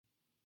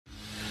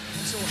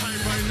so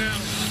hype right now.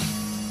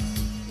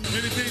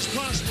 Anything's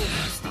possible.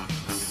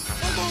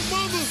 I'm on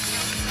mama.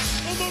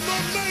 I'm on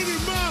my lady,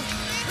 ma.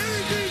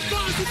 Anything's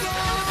possible.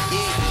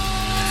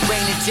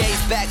 Raina J's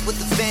back with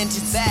the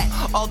vengeance.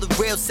 All the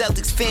real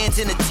Celtics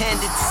fans in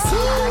attendance.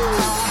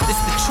 This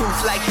the truth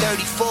like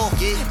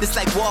 34. This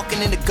like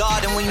walking in the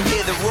garden when you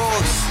hear the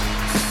roars.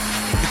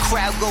 The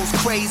crowd goes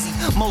crazy.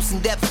 Most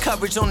in-depth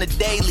coverage on the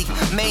daily.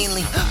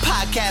 Mainly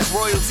podcast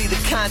royalty, the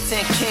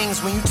content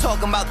kings. When you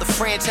talking about the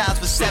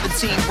franchise with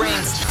 17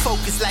 rings.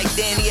 Focus like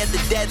Danny at the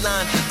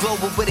deadline.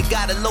 Global, but it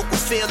got a local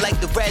feel like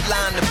the red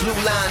line, the blue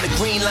line, the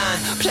green line.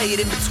 Play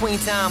it in between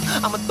time.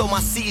 I'ma throw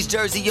my C's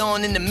jersey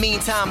on in the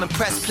meantime and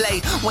press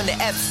play. When the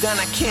F's done,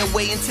 I can't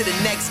wait until the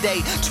next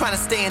day. Trying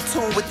to stay in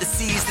tune with the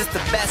C's, that's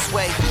the best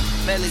way.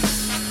 Melly.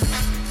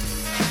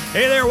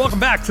 Hey there, welcome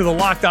back to the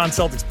Locked On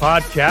Celtics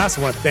podcast.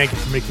 I want to thank you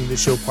for making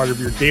this show part of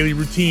your daily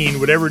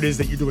routine, whatever it is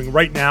that you're doing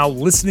right now,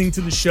 listening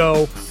to the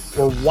show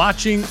or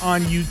watching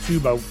on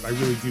YouTube. I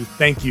really do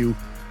thank you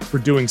for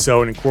doing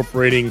so and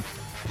incorporating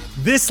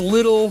this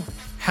little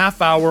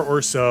half hour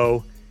or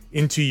so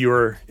into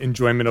your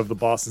enjoyment of the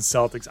Boston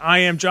Celtics. I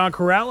am John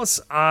Corrales.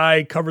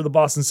 I cover the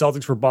Boston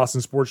Celtics for Boston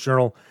Sports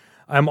Journal.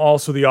 I'm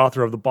also the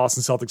author of the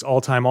Boston Celtics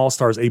All-Time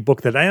All-Stars, a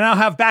book that I now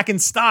have back in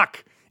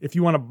stock. If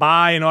you want to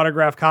buy an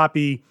autographed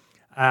copy,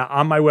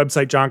 on my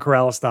website,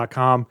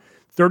 johncorrales.com.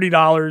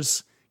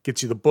 $30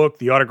 gets you the book,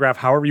 the autograph,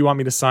 however you want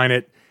me to sign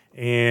it.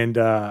 And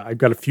I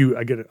get a few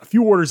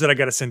orders that I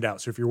got to send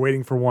out. So if you're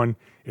waiting for one,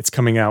 it's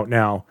coming out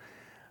now.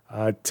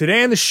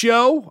 Today on the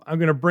show, I'm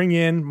going to bring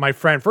in my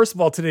friend. First of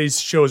all, today's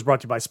show is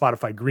brought to you by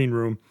Spotify Green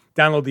Room.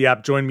 Download the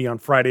app. Join me on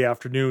Friday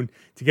afternoon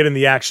to get in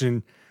the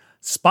action.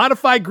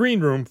 Spotify Green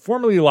Room,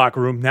 formerly Locker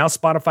Room, now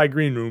Spotify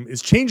Green Room,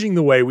 is changing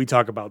the way we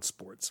talk about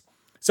sports.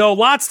 So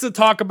lots to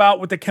talk about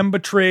with the Kemba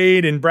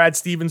trade and Brad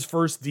Stevens'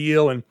 first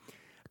deal, and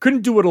I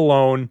couldn't do it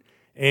alone.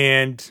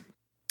 And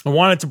I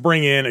wanted to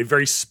bring in a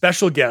very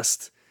special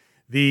guest,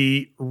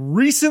 the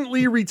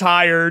recently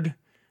retired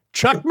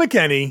Chuck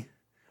McKenney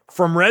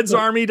from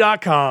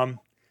RedsArmy.com,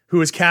 who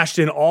has cashed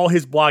in all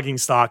his blogging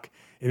stock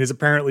and is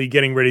apparently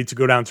getting ready to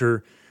go down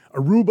to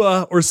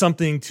Aruba or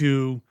something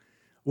to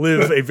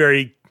live a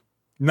very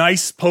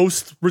nice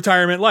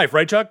post-retirement life.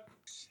 Right, Chuck?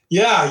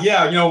 Yeah.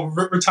 You know,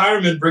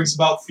 retirement brings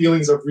about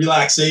feelings of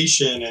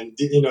relaxation and,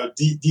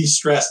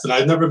 de-stressed. And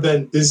I've never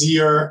been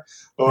busier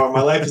or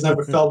my life has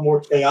never felt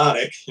more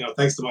chaotic,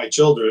 thanks to my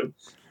children.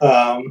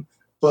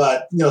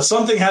 But,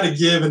 something had to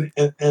give and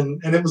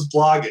it was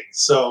blogging.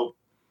 So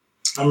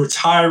I'm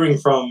retiring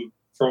from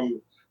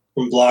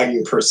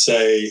blogging per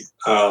se.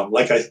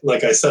 Like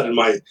I said in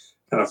my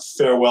kind of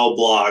farewell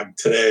blog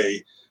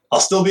today,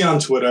 I'll still be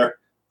on Twitter.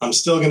 I'm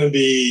still going to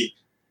be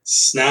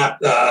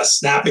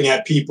snapping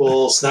at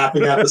people,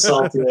 snapping at the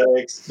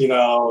Celtics,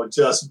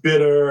 just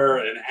bitter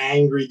and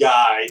angry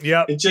guy.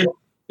 Yeah.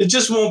 It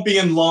just won't be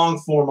in long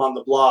form on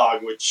the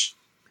blog, which,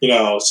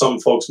 some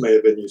folks may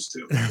have been used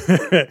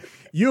to.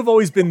 You have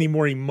always been the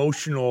more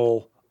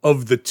emotional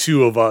of the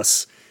two of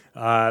us.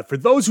 For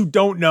those who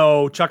don't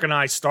know, Chuck and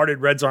I started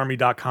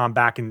RedsArmy.com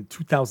back in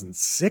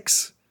 2006.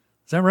 Is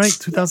that right?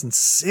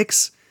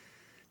 2006?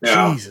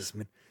 Yeah. Jesus,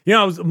 man.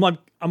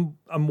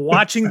 I'm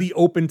watching the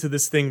open to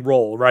this thing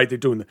roll, right? They're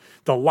doing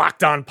the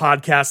Locked On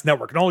Podcast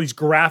Network and all these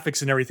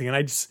graphics and everything. And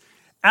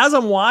as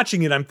I'm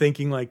watching it, I'm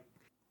thinking like,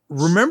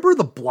 remember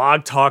the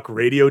Blog Talk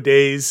Radio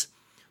days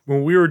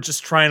when we were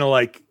just trying to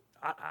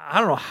I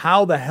don't know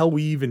how the hell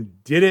we even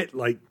did it.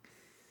 Like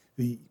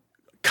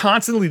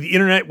constantly the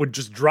internet would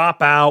just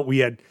drop out.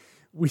 It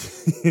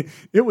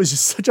was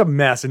just such a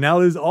mess. And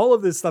now all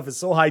of this stuff is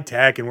so high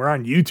tech and we're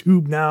on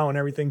YouTube now and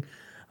everything.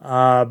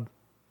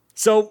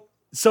 So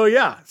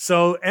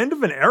end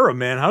of an era,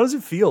 man. How does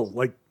it feel?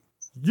 Like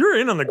you're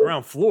in on the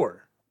ground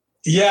floor.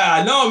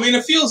 Yeah, no, I mean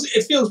it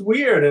feels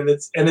weird, and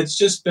it's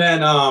just been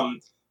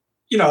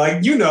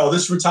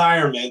this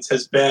retirement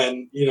has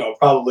been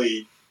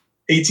probably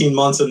 18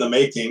 months in the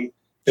making,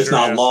 if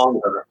not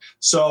longer.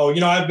 So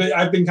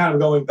I've been kind of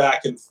going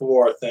back and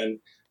forth, and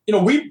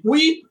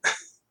we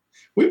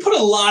put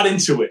a lot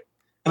into it,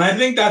 and I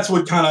think that's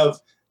what kind of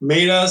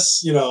made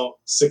us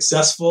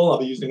successful. I'll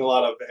be using a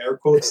lot of air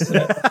quotes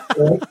today.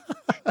 Right?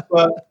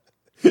 But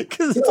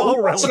because it's all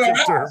relative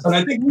terms. And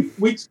I think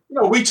we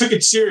took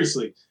it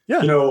seriously.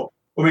 Yeah.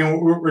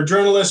 We're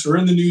journalists. We're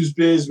in the news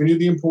biz. We knew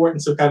the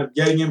importance of kind of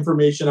getting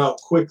information out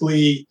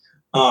quickly,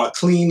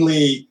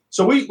 cleanly.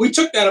 So we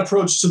took that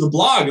approach to the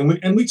blog,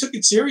 and we took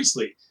it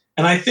seriously.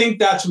 And I think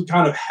that's what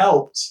kind of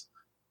helped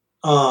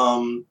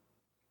kind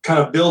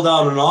of build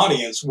out an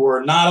audience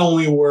where not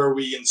only were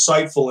we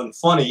insightful and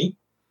funny,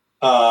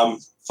 but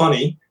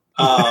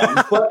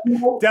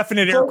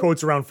definite air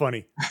quotes around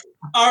funny.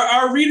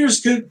 Our readers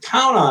could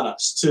count on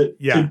us to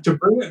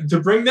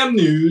bring them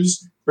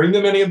news, bring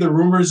them any of the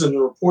rumors and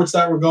the reports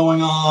that were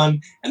going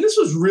on. And this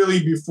was really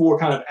before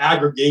kind of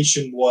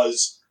aggregation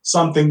was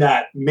something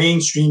that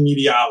mainstream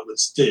media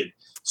outlets did.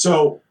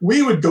 So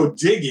we would go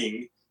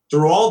digging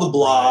through all the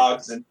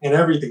blogs and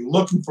everything,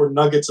 looking for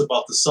nuggets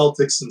about the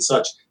Celtics and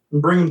such,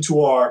 and bring them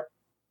to our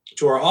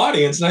to our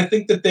audience. And I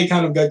think that they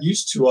kind of got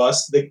used to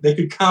us. They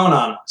could count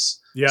on us.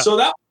 Yeah. So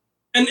that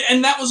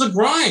was a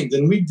grind.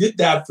 And we did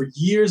that for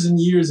years and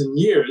years and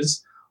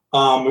years.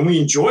 And we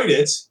enjoyed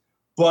it.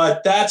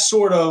 But that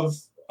sort of,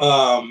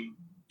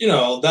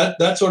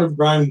 that sort of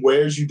grind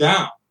wears you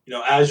down,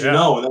 as you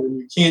know. And then when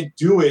you can't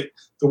do it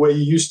the way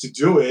you used to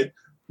do it,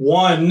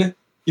 one,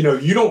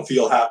 you don't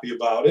feel happy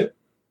about it.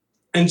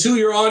 And two,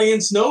 your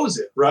audience knows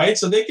it, right?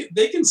 So they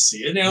can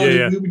see it.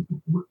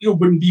 We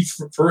wouldn't be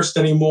first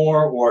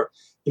anymore, or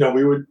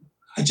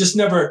I just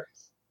never,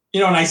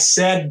 and I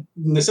said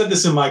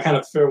this in my kind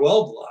of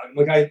farewell blog.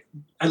 Like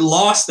I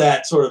lost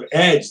that sort of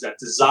edge, that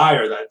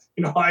desire, that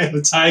I am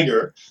the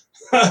tiger,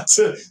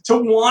 to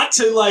want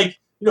to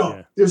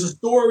there's a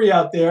story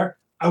out there.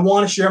 I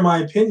want to share my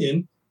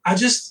opinion. I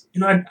just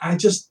I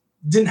just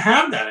didn't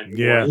have that anymore.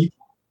 Yeah.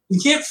 You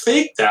can't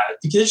fake that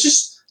because there's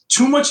just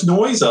too much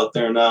noise out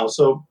there now.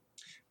 So,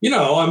 we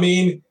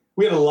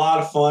had a lot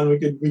of fun. We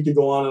could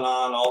go on and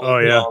on.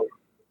 All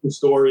the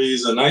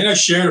stories, and I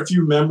shared a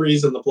few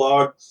memories in the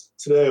blog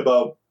today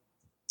about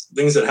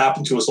things that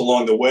happened to us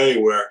along the way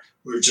where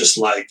we were just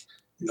like,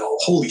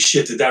 holy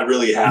shit, did that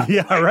really happen?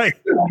 Yeah, right.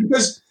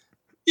 Because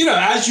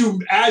as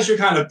you're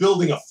kind of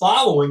building a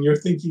following, you're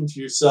thinking to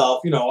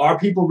yourself, are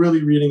people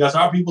really reading us?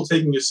 Are people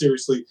taking us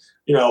seriously?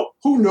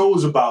 Who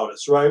knows about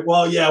us, right?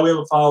 Well, yeah, we have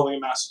a following in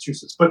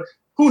Massachusetts, but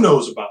who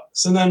knows about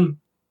us? And then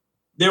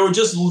there were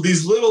just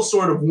these little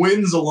sort of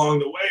wins along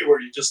the way where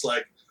you're just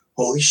like,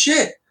 holy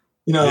shit,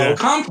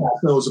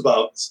 Comcast knows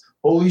about us.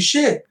 Holy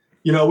shit.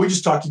 We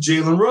just talked to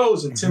Jalen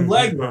Rose and Tim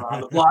Legler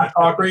on the Block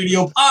Talk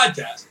Radio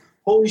podcast.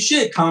 Holy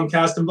shit,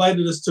 Comcast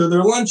invited us to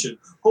their luncheon.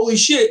 Holy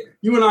shit,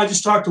 you and I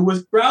just talked to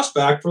Wiz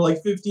Grousback for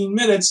like 15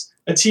 minutes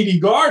at TD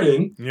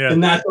Garden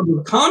in that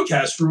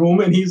Comcast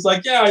room. And he's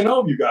like, yeah, I know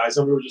of you guys.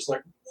 And we were just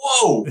like,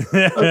 whoa.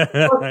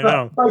 I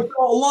know. Like,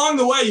 along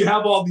the way, you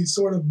have all these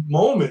sort of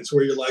moments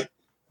where you're like,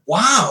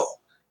 wow,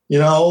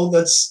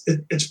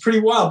 it's pretty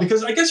wild.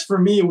 Because I guess for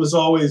me, it was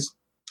always,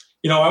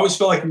 I always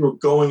felt like we were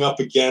going up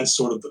against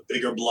sort of the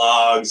bigger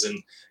blogs.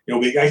 And,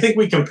 I think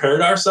we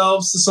compared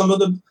ourselves to some of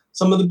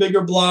the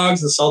bigger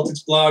blogs, the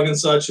Celtics blog and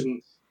such.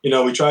 And,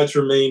 we tried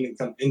to remain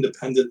kind of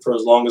independent for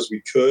as long as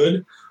we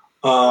could.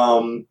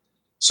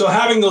 So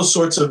having those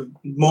sorts of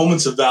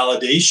moments of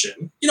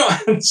validation,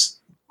 it's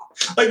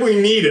like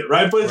we need it,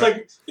 right? But it's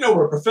like,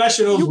 we're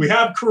professionals, we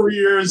have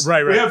careers,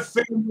 right. We have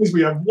families,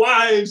 we have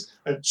wives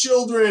and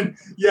children,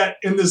 yet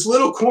in this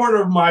little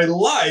corner of my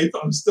life,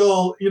 I'm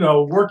still,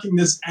 working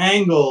this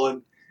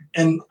angle.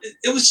 And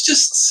it was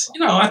just,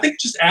 I think it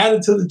just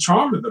added to the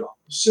charm of it all.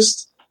 It's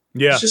just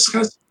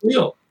kind of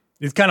real.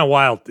 It's kind of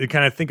wild. You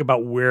kind of think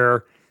about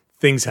where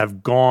things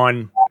have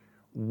gone,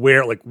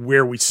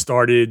 where we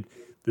started,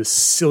 the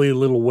silly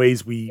little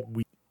ways we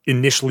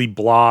initially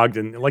blogged,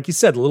 and like you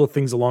said, little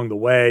things along the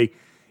way,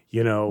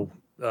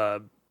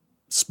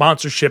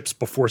 sponsorships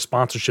before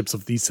sponsorships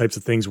of these types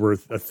of things were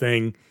a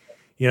thing,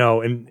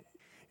 and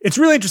it's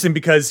really interesting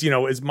because,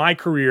 as my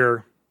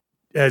career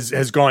has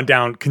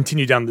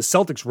continued down the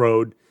Celtics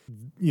road,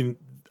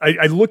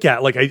 I look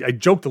at, I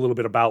joked a little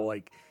bit about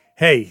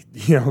hey,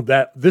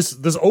 that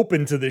this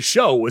open to this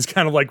show was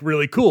kind of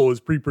really cool. It was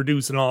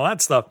pre-produced and all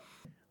that stuff.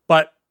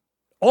 But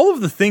all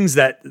of the things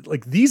that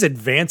these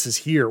advances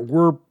here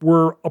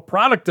were a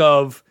product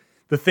of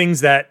the things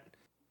that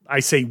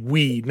I say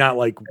we, not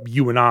like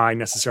you and I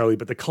necessarily,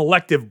 but the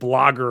collective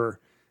blogger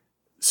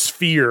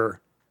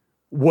sphere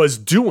was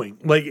doing.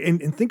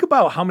 And think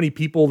about how many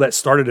people that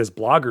started as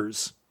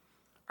bloggers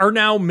are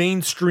now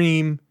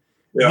mainstream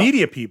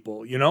media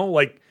people,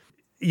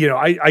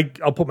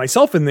 I'll put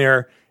myself in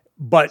there,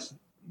 but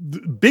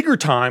bigger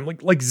time,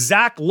 like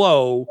Zach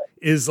Lowe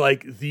is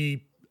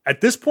at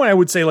this point, I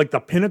would say the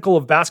pinnacle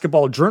of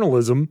basketball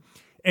journalism.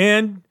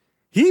 And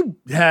he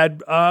had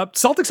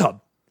Celtics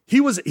Hub.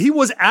 He was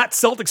at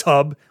Celtics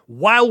Hub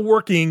while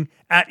working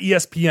at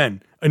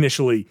ESPN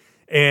initially.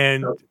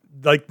 And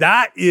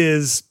that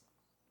is,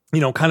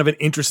 kind of an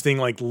interesting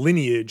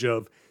lineage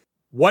of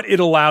what it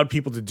allowed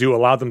people to do,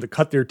 allowed them to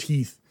cut their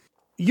teeth.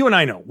 You and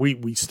I know,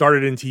 we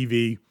started in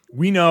TV.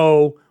 We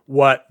know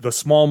what the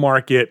small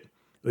market,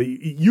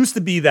 it used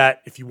to be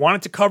that if you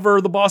wanted to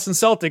cover the Boston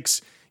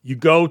Celtics, you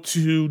go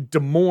to Des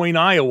Moines,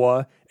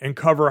 Iowa, and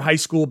cover high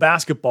school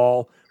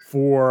basketball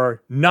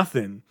for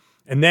nothing.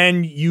 And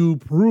then you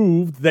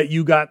proved that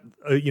you got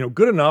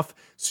good enough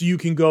so you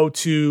can go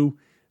to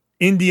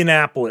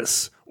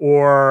Indianapolis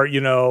or,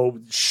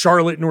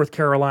 Charlotte, North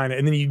Carolina.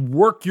 And then you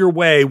work your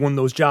way when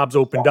those jobs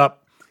opened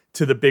up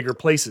to the bigger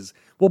places.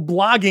 Well,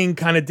 blogging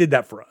kind of did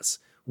that for us.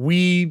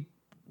 We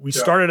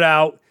started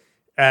out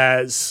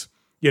as,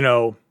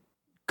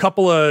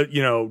 couple of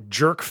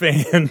jerk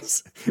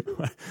fans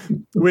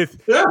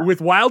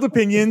with wild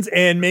opinions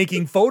and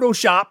making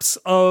photoshops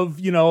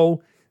of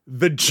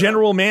the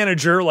general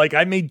manager.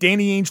 I made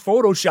Danny Ainge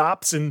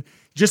photoshops and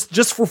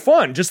just for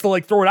fun, just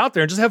to throw it out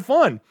there and just have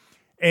fun.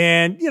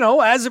 And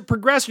as it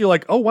progressed, you're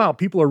like, oh wow,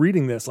 people are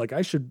reading this. I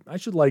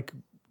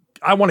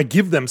want to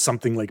give them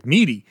something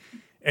meaty.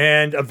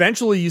 And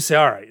eventually you say,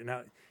 all right,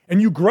 and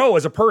you grow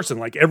as a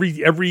person.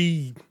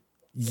 Every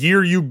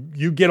year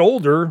you get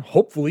older,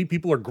 hopefully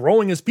people are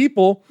growing as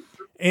people,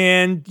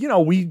 and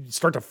we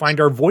start to find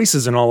our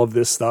voices in all of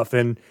this stuff.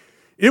 And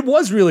it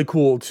was really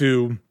cool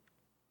to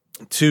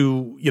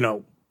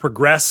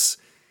progress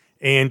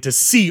and to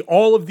see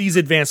all of these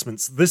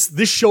advancements.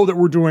 This show that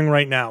we're doing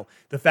right now,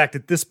 the fact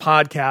that this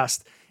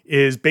podcast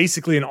is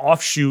basically an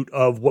offshoot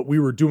of what we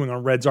were doing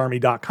on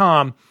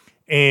redsarmy.com,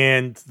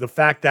 and the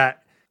fact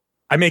that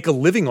I make a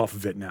living off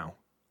of it now.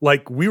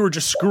 Like, we were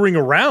just screwing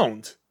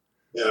around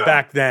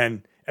back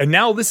then, and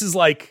now this is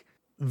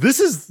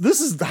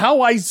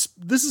how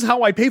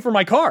I pay for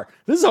my car.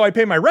 This is how I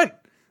pay my rent.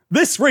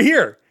 This right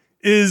here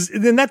is,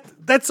 then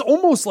that's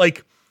almost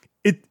like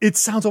it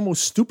sounds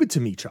almost stupid to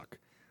me, Chuck.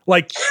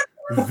 Like,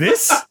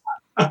 this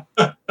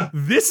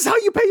is how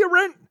you pay your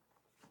rent?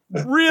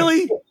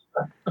 Really?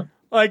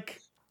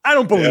 Like, I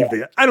don't believe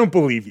it. I don't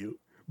believe you,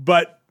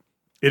 but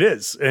it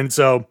is. And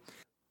so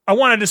I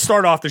wanted to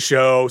start off the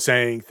show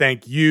saying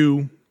thank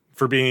you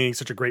for being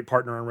such a great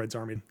partner on Reds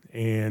Army.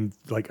 And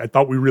like, I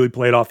thought we really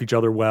played off each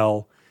other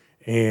well.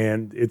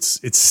 And it's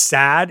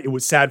sad. It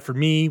was sad for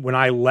me when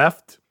I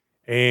left,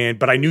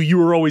 but I knew you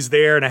were always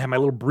there, and I had my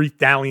little brief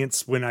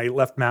dalliance when I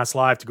left Mass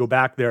Live to go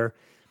back there.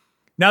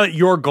 Now that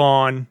you're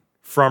gone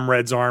from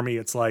Reds Army,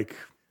 it's like,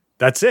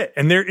 that's it.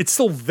 And it's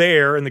still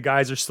there, and the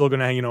guys are still going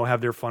to,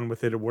 have their fun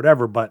with it or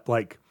whatever. But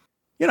like,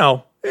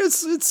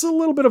 it's a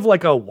little bit of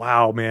like a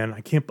wow, man.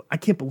 I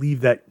can't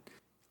believe that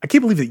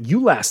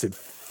you lasted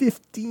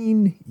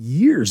 15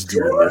 years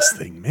doing this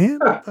thing, man.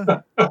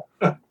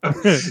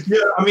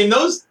 Yeah, I mean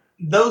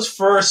those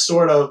first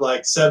sort of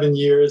like 7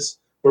 years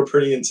were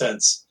pretty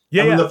intense.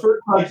 Yeah, I mean,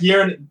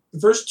 the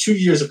first 2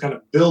 years of kind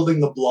of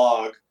building the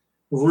blog,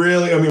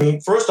 really. I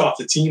mean, first off,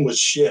 the team was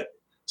shit,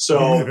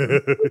 so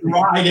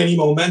not any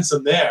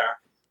momentum there.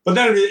 But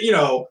then,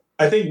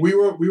 I think we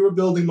were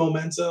building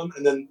momentum,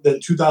 and then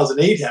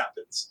 2008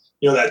 happens.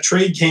 That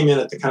trade came in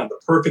at the kind of the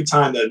perfect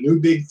time, that new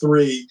big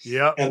three.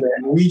 Yeah, and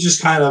then we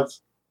just kind of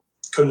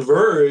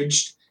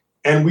converged,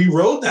 and we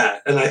rode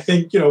that. And I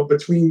think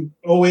between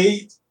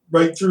 2008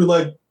 right through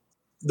like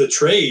the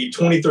trade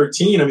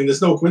 2013, I mean,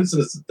 there's no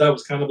coincidence that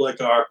was kind of like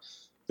our,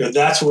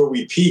 that's where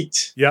we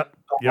peaked. Yep.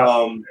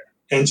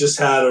 And just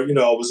had it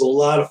was a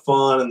lot of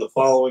fun, and the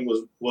following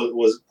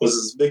was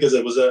as big as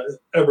it was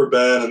ever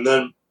been. And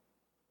then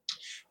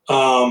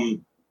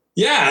and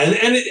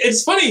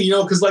it's funny,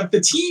 because like the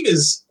team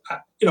is,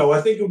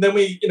 I think then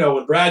we,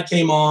 when Brad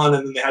came on,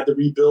 and then they had the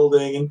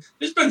rebuilding, and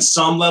there's been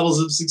some levels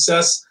of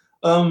success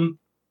over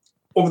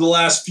the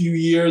last few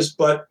years,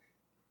 but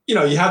you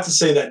have to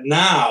say that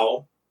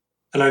now,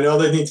 and I know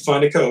they need to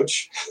find a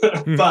coach,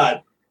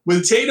 but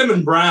with Tatum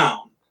and Brown,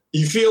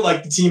 you feel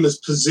like the team is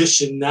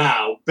positioned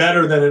now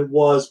better than it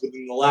was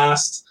within the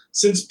last,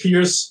 since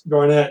Pierce,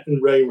 Garnett,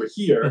 and Ray were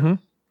here,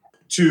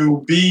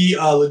 to be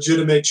a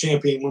legitimate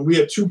champion. When we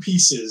have two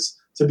pieces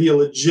to be a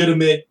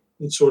legitimate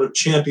sort of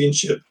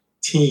championship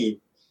team,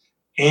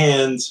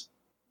 and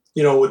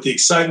with the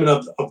excitement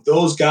of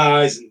those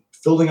guys and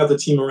building up the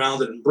team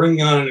around it and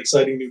bringing on an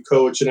exciting new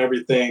coach and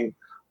everything,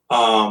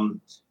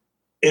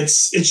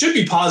 it should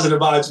be positive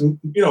vibes,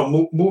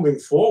 moving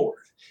forward.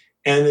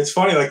 And it's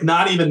funny, like,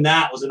 not even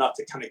that was enough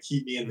to kind of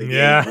keep me in the game.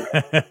 Yeah.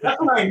 That's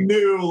when I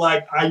knew,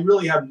 like, I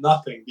really have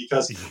nothing,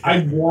 because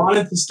I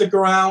wanted to stick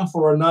around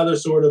for another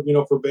sort of,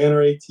 for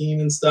Banner 18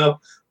 and stuff.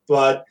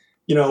 But,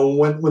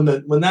 when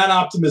that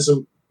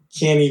optimism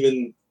can't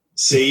even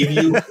save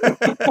you, and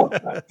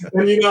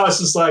it's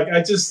just like,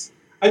 I just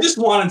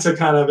wanted to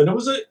kind of, and it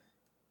was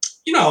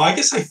I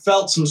guess I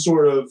felt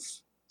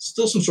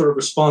still some sort of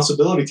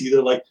responsibility to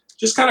either like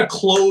just kind of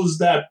close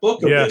that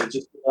book a bit,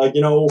 just like,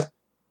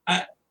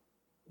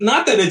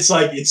 not that it's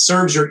like it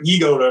serves your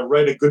ego to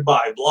write a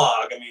goodbye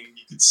blog. I mean,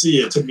 you could see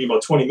it took me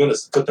about 20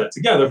 minutes to put that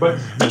together, but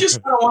you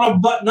just kind of want to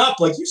button up.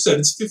 Like you said,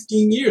 it's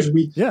 15 years.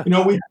 We did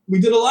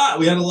a lot.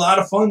 We had a lot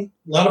of fun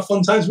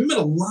times. We met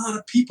a lot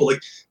of people.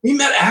 Like, we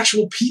met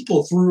actual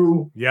people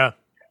through the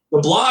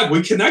blog.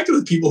 We connected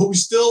with people who we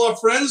still are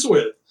friends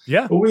with.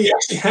 Yeah. Who we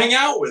actually hang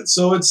out with.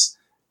 So it's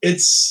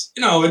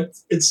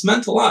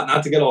meant a lot,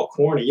 not to get all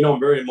corny. I'm a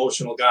very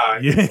emotional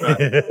guy.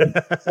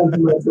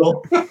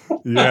 Sentimental.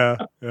 Yeah,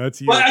 that's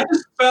you. But I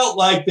just felt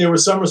like there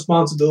was some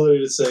responsibility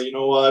to say, you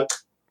know what,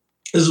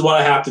 this is what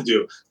I have to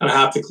do, and I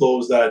have to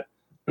close that.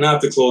 And I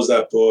have to close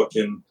that book,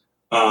 and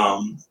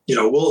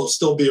we'll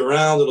still be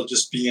around. It'll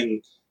just be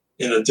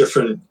in a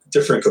different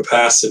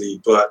capacity.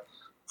 But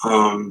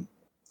man,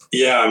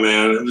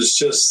 it's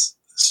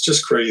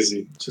just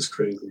crazy. Just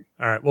crazy.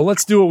 All right. Well,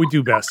 let's do what we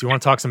do best. You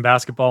want to talk some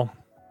basketball?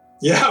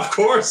 Yeah, of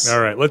course. All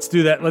right. Let's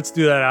do that. Let's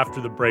do that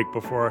after the break.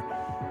 Before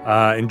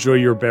enjoy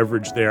your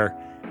beverage there.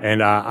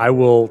 And I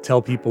will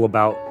tell people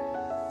about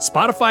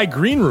Spotify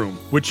Green Room,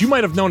 which you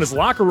might have known as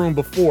Locker Room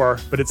before,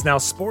 but it's now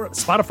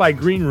Spotify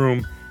Green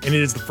Room, and it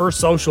is the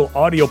first social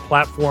audio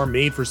platform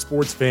made for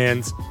sports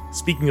fans.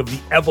 Speaking of the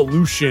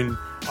evolution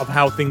of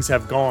how things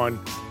have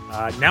gone,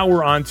 now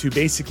we're on to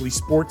basically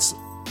sports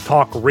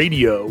talk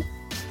radio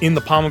in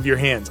the palm of your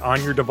hands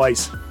on your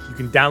device. You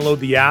can download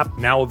the app,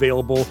 now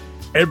available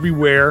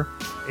everywhere,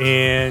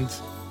 and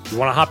You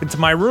want to hop into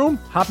my room?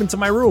 Hop into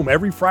my room.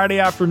 Every Friday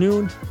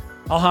afternoon,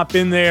 I'll hop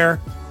in there,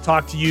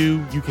 talk to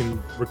you. You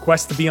can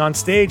request to be on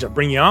stage. I'll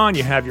bring you on.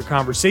 You have your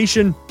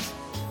conversation.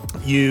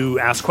 You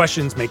ask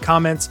questions, make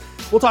comments.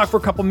 We'll talk for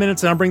a couple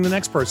minutes, and I'll bring the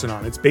next person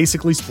on. It's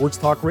basically sports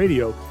talk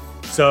radio.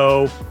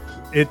 So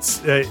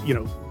it's,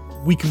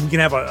 we can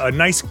have a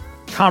nice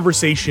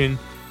conversation.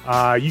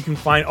 You can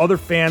find other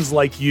fans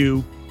like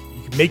you.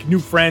 You can make new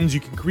friends.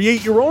 You can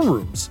create your own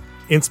rooms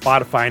in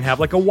Spotify and have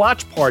like a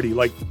watch party.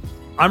 Like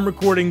I'm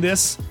recording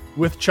this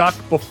with Chuck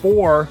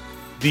before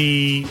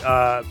the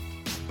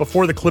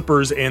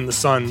Clippers and the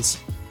Suns.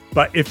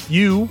 But if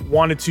you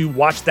wanted to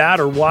watch that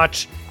or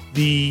watch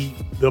the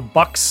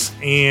Bucks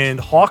and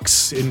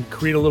Hawks and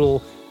create a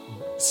little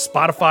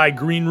Spotify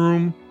green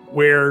room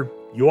where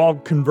you all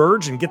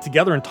converge and get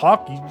together and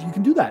talk, you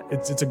can do that.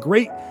 It's a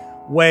great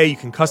way. You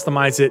can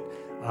customize it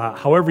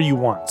however you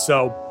want.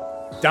 So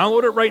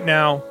download it right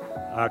now.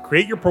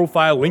 Create your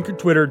profile, link your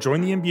Twitter,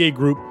 join the NBA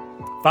group,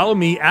 follow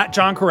me at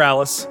John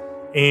Corrales,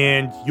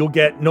 and you'll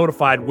get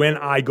notified when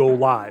I go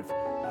live.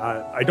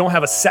 I don't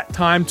have a set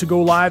time to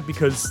go live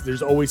because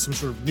there's always some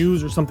sort of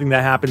news or something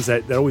that happens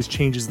that always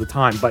changes the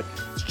time, but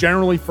it's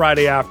generally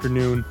Friday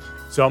afternoon.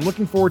 So I'm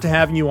looking forward to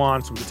having you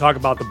on so we can talk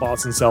about the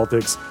Boston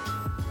Celtics.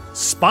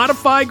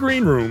 Spotify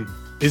Green Room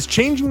is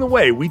changing the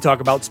way we talk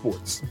about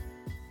sports.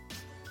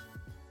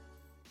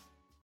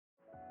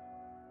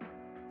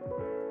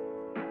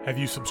 Have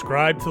you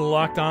subscribed to the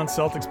Locked On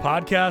Celtics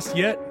podcast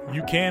yet?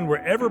 You can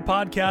wherever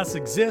podcasts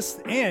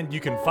exist, and you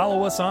can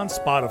follow us on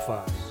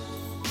Spotify.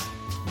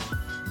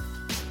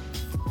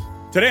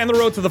 Today on the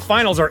road to the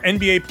finals, our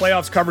NBA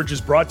playoffs coverage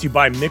is brought to you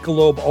by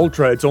Michelob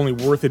Ultra. It's only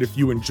worth it if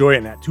you enjoy it,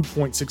 and at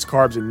 2.6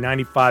 carbs and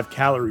 95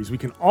 calories. We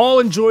can all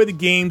enjoy the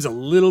games a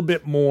little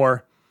bit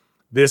more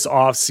this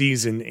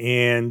offseason.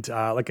 And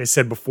like I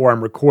said before,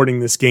 I'm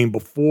recording this game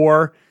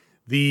before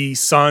the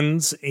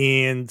Suns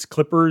and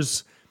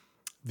Clippers.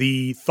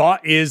 The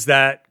thought is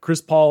that Chris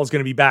Paul is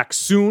going to be back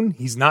soon.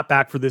 He's not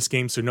back for this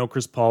game, so no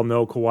Chris Paul,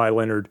 no Kawhi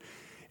Leonard.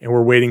 And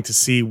we're waiting to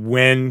see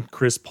when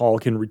Chris Paul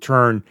can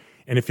return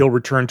and if he'll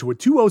return to a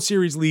 2-0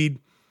 series lead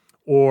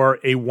or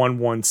a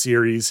 1-1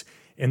 series.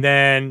 And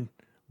then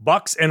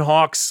Bucks and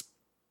Hawks,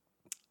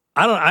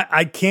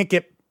 I can't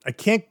give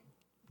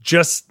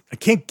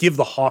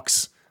the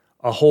Hawks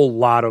a whole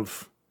lot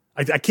of,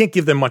 I can't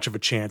give them much of a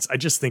chance. I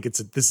just think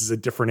this is a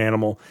different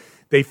animal.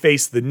 They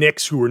face the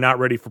Knicks, who are not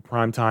ready for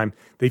prime time.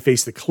 They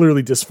face the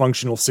clearly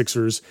dysfunctional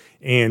Sixers,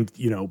 and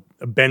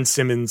Ben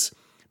Simmons,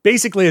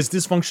 basically as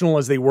dysfunctional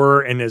as they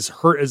were and as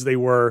hurt as they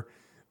were.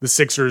 The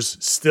Sixers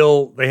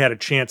still, they had a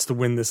chance to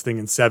win this thing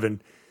in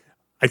 7.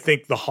 I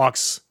think the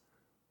Hawks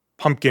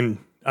pumpkin,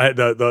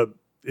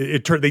 they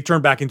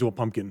turned back into a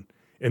pumpkin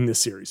in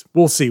this series.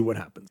 We'll see what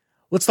happens.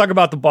 Let's talk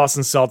about the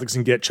Boston Celtics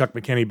and get Chuck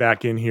McKinney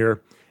back in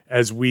here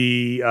as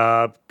we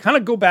kind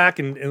of go back.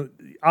 And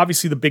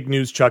obviously the big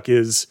news, Chuck,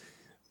 is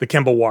the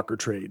Kemba Walker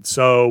trade.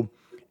 So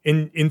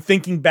in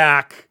thinking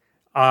back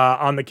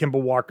on the Kemba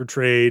Walker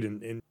trade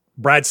and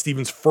Brad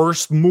Stevens'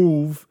 first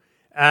move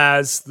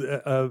as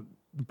the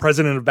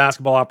president of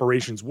basketball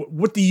operations,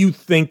 what do you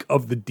think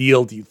of the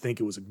deal? Do you think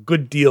it was a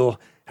good deal?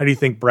 How do you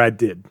think Brad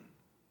did?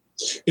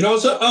 I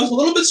was a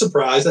little bit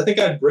surprised. I think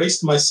I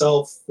braced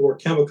myself for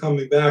Kemba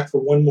coming back for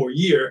one more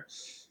year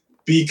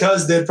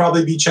because there'd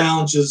probably be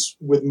challenges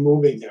with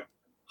moving him.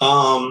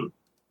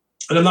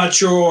 And I'm not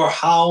sure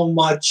how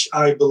much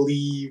I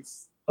believe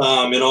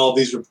in all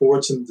these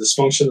reports and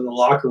dysfunction in the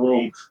locker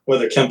room,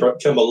 whether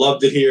Kemba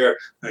loved it here,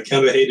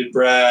 Kemba hated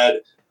Brad,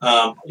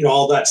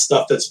 all that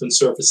stuff that's been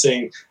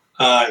surfacing.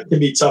 It can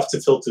be tough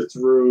to filter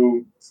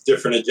through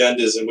different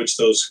agendas in which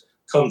those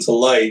come to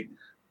light.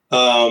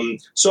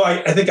 So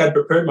I think I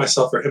prepared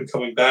myself for him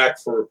coming back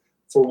for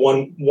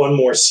one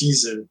more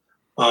season.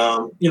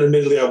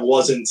 Admittedly, I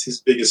wasn't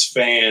his biggest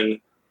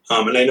fan.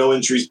 And I know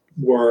injuries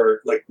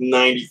were like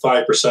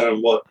 95% of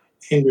what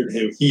hindered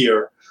him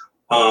here.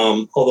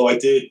 Although I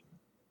did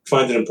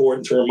find it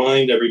important to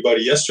remind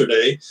everybody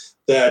yesterday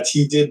that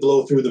he did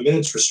blow through the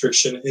minutes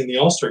restriction in the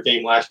All-Star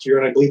game last year.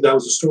 And I believe that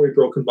was a story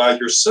broken by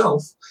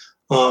yourself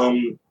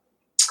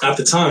at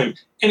the time.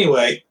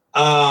 Anyway,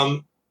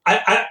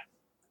 I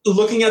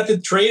looking at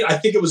the trade, I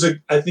think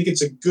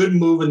it's a good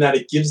move in that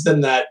it gives them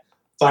that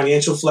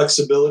financial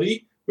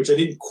flexibility, which I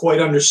didn't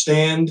quite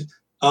understand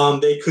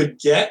they could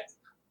get.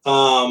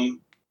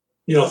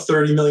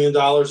 $30 million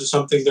or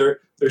something they're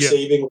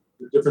saving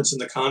the difference in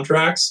the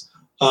contracts.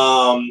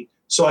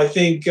 So I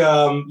think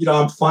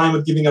I'm fine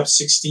with giving up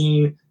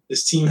 16.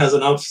 This team has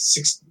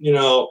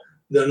accumulated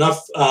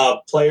enough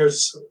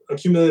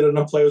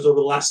players over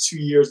the last 2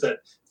 years that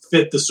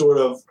fit the sort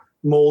of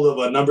mold of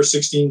a number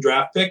 16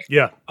 draft pick.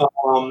 Yeah.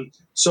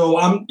 So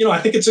I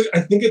think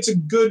it's a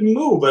good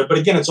move, but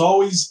again, it's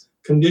always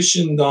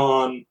conditioned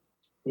on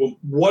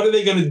what are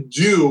they going to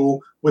do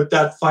with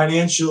that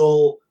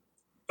financial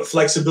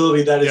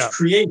flexibility that is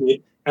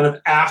created kind of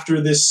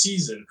after this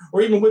season,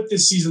 or even with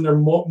this season, they're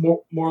more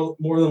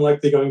than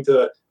likely going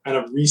to kind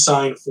of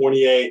re-sign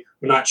Fournier.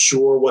 We're not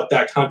sure what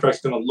that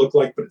contract's going to look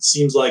like, but it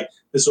seems like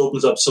this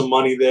opens up some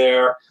money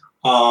there.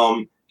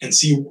 And and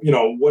see,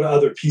 what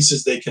other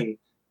pieces they can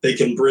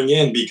bring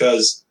in,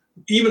 because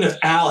even if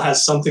Al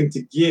has something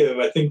to give,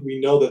 I think we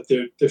know that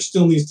there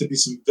still needs to be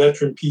some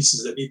veteran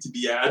pieces that need to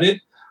be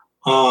added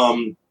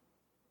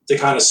to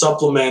kind of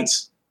supplement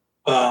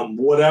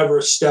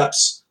whatever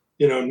steps,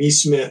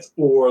 Neesmith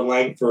or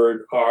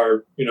Langford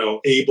are,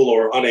 able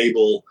or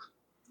unable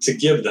to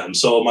give them.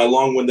 So my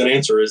long-winded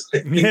answer is, I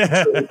think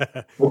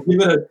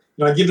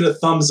I give it a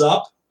thumbs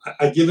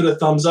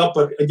up.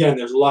 But again,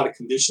 there's a lot of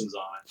conditions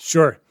on it.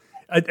 Sure.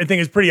 I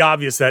think it's pretty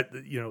obvious that,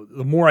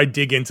 the more I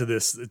dig into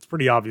this, it's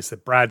pretty obvious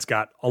that Brad's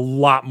got a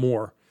lot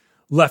more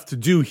left to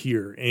do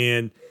here.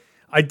 And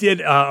I did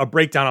a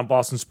breakdown on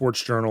Boston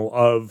Sports Journal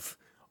of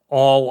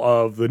all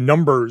of the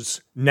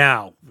numbers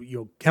now.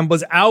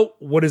 Kemba's out.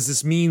 What does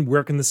this mean?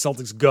 Where can the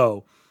Celtics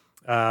go?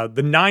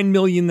 The $9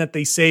 million that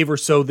they save or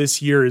so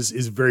this year is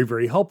very,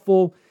 very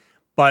helpful.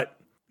 But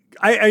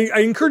I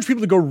encourage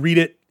people to go read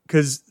it,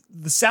 because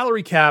the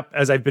salary cap,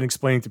 as I've been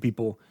explaining to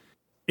people,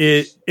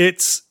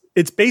 it's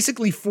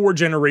basically 4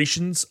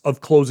 generations of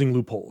closing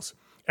loopholes.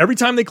 Every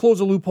time they close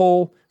a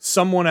loophole,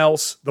 someone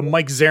else, the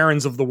Mike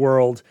Zarins of the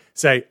world,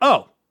 say,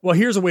 oh, well,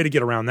 here's a way to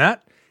get around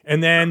that.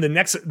 And then the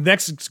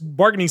next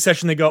bargaining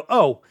session, they go,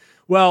 oh,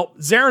 well,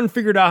 Zarin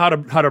figured out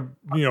how to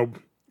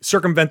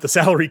circumvent the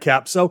salary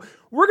cap, so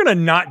we're going to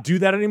not do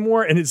that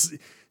anymore. And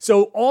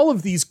so all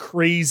of these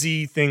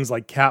crazy things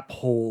like cap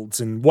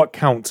holds and what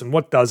counts and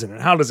what doesn't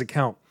and how does it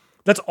count,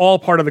 that's all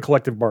part of the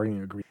collective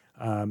bargaining agreement.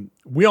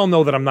 We all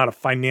know that I'm not a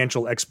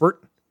financial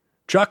expert,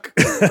 Chuck,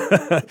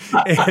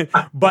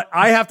 but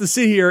I have to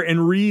sit here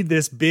and read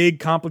this big,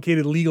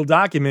 complicated legal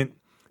document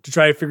to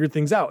try to figure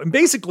things out. And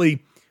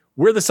basically,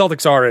 where the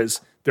Celtics are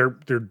is they're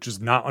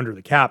just not under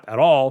the cap at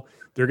all.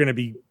 They're going to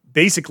be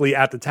basically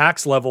at the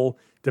tax level,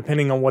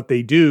 depending on what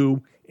they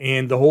do.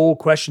 And the whole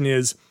question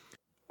is,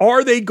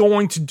 are they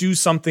going to do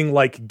something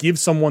like give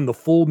someone the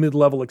full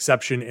mid-level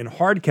exception and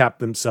hard cap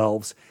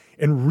themselves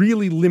and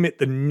really limit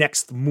the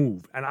next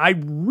move? And I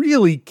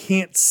really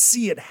can't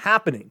see it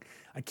happening.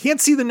 I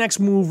can't see the next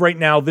move right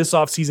now this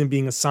offseason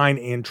being a sign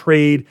and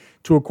trade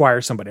to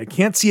acquire somebody. I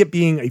can't see it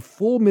being a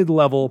full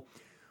mid-level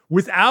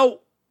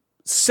without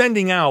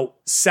sending out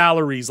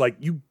salaries like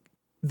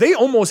they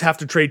almost have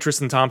to trade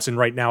Tristan Thompson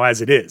right now as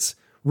it is.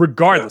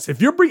 Regardless,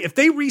 if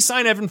they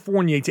re-sign Evan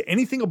Fournier to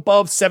anything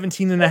above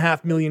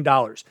 $17.5 million,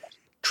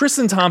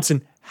 Tristan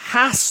Thompson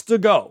has to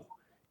go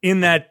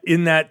in that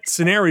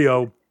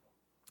scenario,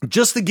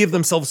 just to give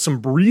themselves some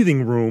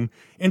breathing room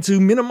and to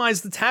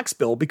minimize the tax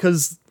bill,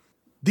 because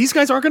these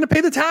guys aren't going to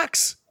pay the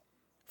tax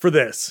for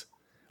this.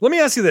 Let me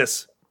ask you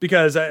this,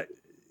 because I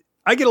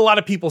get a lot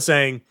of people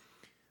saying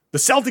the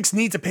Celtics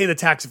need to pay the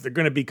tax if they're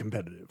going to be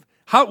competitive.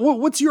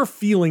 What's your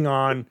feeling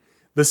on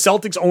the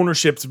Celtics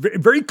ownership's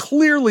very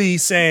clearly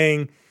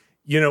saying,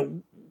 we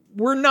don't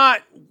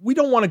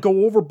want to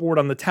go overboard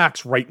on the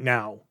tax right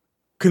now,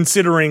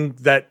 considering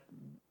that,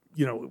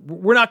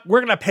 we're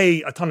going to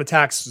pay a ton of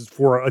taxes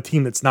for a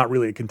team that's not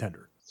really a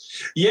contender.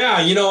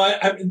 Yeah.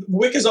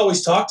 Wick has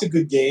always talked a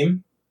good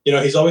game.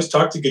 He's always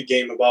talked a good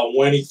game about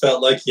when he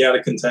felt like he had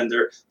a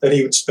contender, that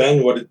he would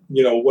spend what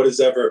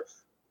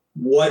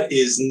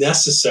is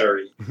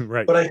necessary.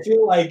 Right. But I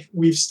feel like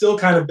we've still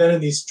kind of been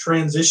in these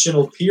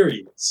transitional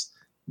periods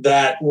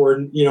that we're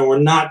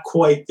not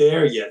quite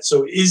there yet.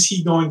 So is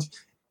he going to,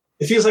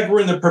 it feels like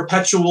we're in the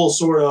perpetual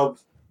sort of,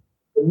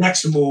 the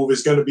next move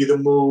is going to be the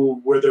move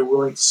where they're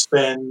willing to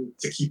spend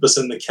to keep us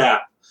in the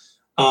cap.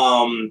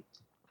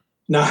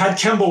 Now, had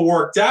Kemba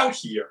worked out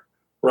here,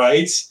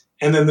 right,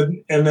 and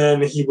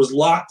then he was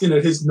locked in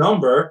at his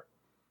number,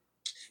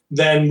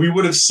 then we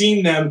would have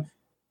seen them.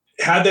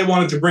 Had they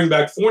wanted to bring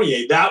back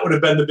Fournier, that would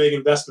have been the big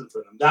investment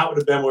for them. That would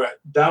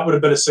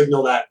have been a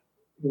signal that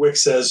Wick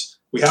says,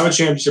 we have a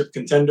championship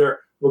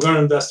contender. We're going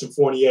to invest in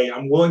Fournier.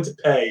 I'm willing to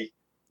pay,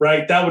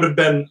 right? That would have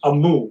been a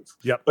move.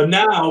 Yep. But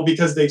now,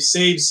 because they've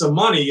saved some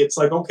money, it's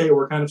like, okay,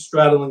 we're kind of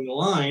straddling the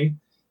line.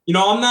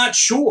 I'm not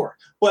sure.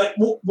 But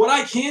what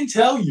I can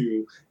tell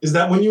you is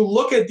that when you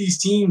look at these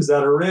teams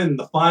that are in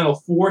the Final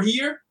Four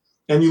here,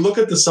 and you look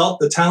at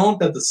the talent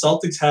that the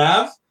Celtics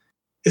have,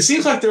 it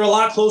seems like they're a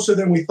lot closer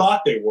than we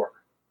thought they were.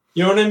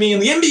 You know what I mean?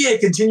 The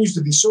NBA continues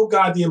to be so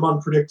goddamn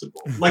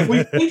unpredictable. Like,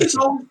 we think it's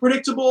always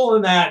predictable,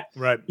 and that,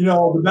 right,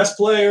 the best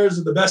players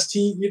or the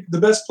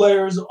best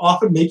players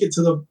often make it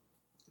to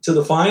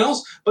the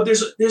finals. But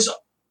there's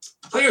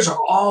players are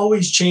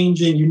always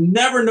changing. You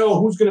never know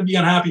who's going to be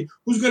unhappy,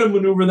 who's going to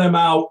maneuver them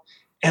out.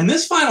 And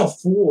this Final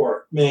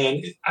Four,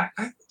 man,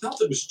 I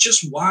felt it was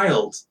just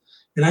wild.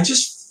 And I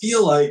just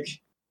feel like,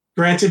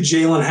 granted,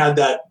 Jalen had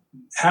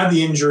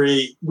the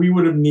injury, we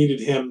would have needed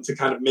him to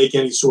kind of make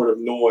any sort of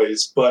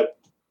noise. But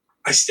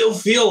I still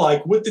feel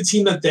like with the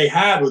team that they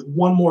had, with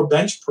one more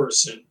bench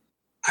person,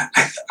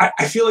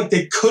 I feel like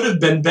they could have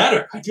been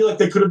better. I feel like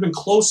they could have been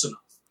close enough.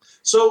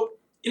 So,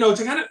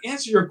 to kind of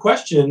answer your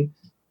question,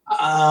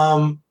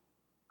 my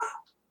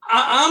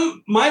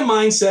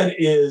mindset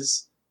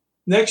is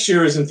next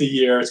year isn't the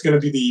year. It's going to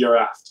be the year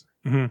after,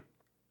 mm-hmm.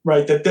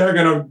 right?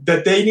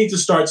 That they need to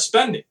start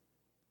spending.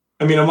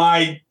 I mean, am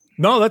I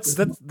No, that's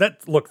Right.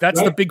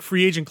 the big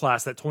free agent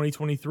class, that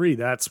 2023.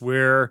 That's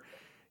where,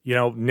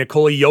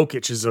 Nikola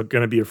Jokic is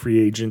going to be a free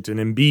agent, and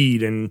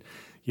Embiid, and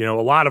a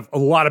lot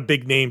of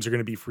big names are going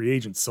to be free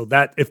agents. So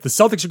that if the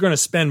Celtics are going to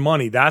spend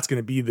money, that's going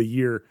to be the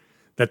year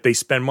that they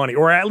spend money,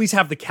 or at least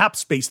have the cap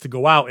space to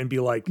go out and be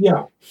like,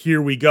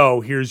 here we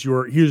go. Here's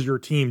your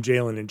team,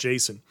 Jalen and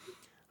Jason.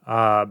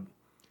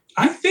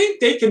 I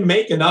think they can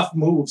make enough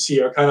moves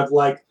here, kind of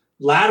like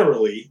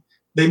laterally.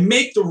 They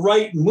make the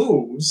right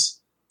moves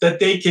that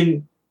they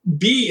can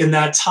be in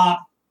that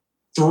top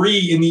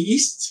 3 in the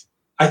East.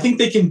 I think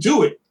they can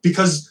do it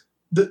because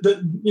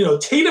the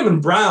Tatum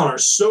and Brown are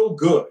so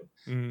good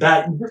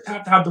that you just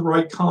have to have the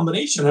right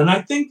combination. And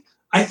I think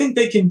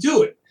they can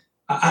do it.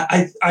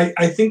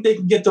 I think they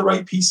can get the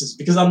right pieces,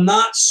 because I'm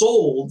not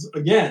sold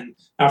again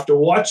after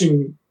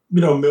watching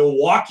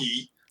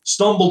Milwaukee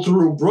stumble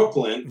through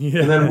Brooklyn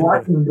and then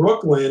watching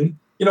Brooklyn.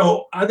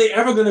 Are they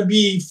ever going to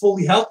be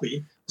fully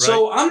healthy? Right.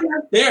 So I'm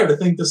not there to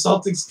think the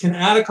Celtics can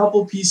add a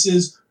couple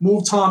pieces,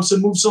 move Thompson,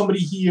 move somebody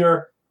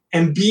here,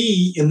 and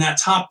be in that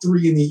top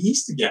 3 in the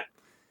East again.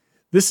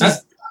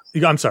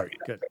 I'm sorry.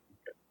 Good.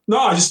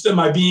 No, am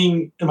I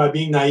being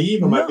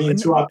naive? Am I being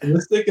too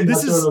optimistic? And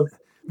this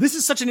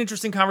is such an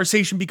interesting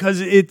conversation,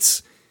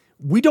 because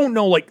we don't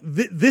know, like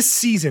this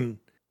season.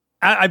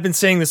 I've been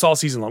saying this all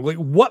season long. Like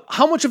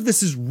how much of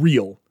this is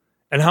real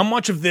and how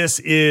much of this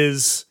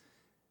is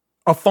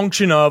a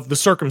function of the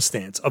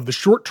circumstance of the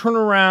short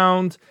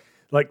turnaround.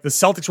 Like the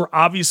Celtics were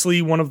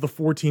obviously one of the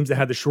 4 teams that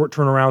had the short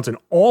turnarounds, and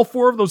all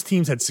 4 of those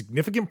teams had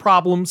significant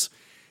problems.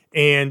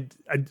 And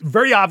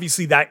very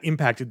obviously that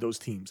impacted those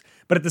teams.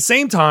 But at the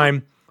same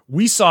time,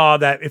 we saw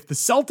that if the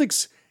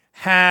Celtics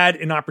had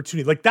an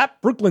opportunity, like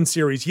that Brooklyn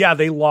series,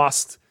 they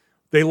lost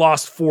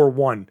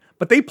 4-1,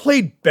 but they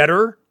played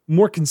better,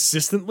 more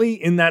consistently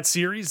in that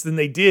series than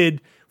they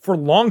did for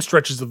long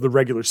stretches of the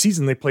regular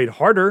season. They played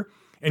harder,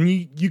 and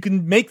you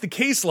can make the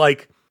case,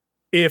 like,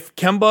 if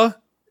Kemba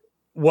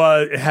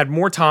had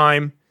more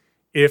time,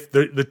 if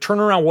the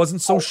turnaround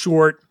wasn't so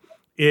short,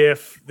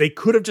 if they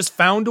could have just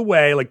found a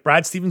way, like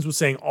Brad Stevens was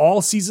saying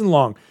all season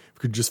long,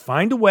 could just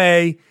find a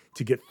way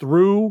to get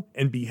through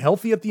and be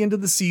healthy at the end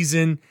of the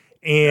season.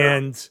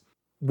 And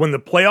when the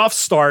playoffs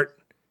start,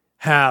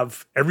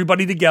 have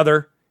everybody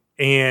together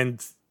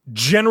and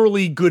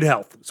generally good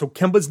health. So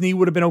Kemba's knee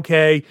would have been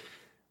okay.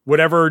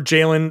 Whatever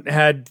Jalen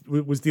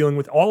was dealing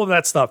with, all of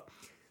that stuff,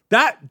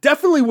 that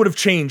definitely would have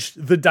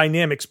changed the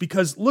dynamics.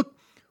 Because look,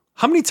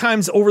 how many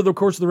times over the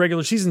course of the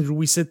regular season did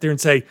we sit there and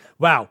say,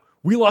 wow,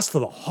 we lost to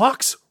the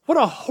Hawks? What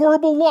a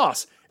horrible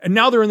loss. And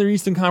now they're in their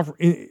Eastern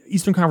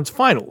Conference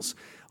Finals.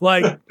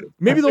 Like,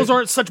 maybe those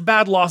aren't such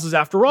bad losses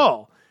after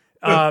all.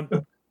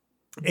 And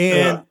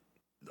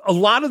a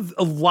lot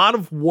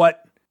of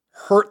what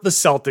hurt the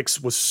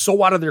Celtics was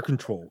so out of their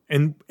control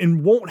and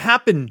won't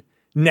happen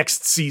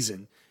next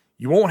season.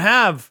 You won't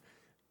have,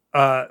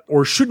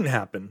 or shouldn't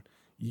happen.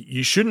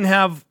 You shouldn't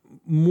have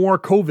more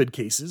COVID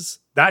cases.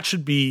 That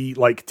should be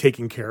like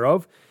taken care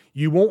of.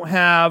 You won't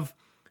have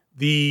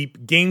the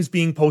games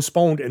being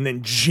postponed and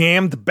then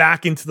jammed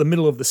back into the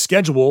middle of the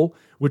schedule,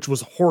 which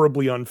was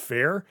horribly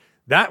unfair.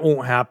 That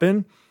won't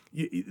happen.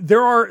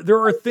 There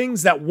are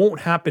things that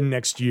won't happen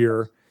next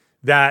year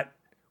that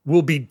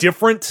will be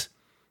different.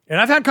 And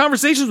I've had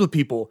conversations with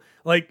people,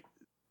 like,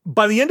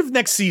 by the end of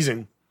next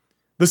season,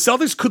 the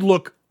Celtics could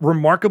look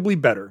remarkably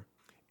better.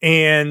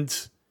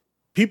 And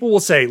people will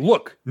say,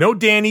 look, no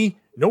Danny,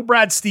 no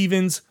Brad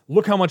Stevens,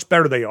 look how much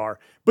better they are.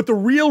 But the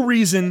real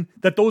reason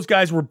that those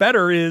guys were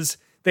better is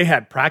they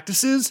had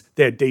practices,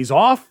 they had days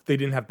off, they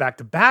didn't have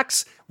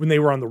back-to-backs. When they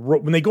were on the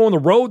road, when they go on the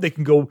road, they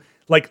can go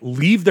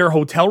leave their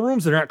hotel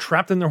rooms. They're not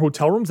trapped in their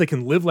hotel rooms. They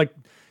can live like,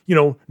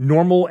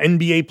 normal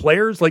NBA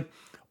players. Like,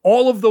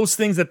 all of those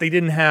things that they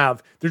didn't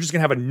have, they're just going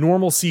to have a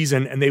normal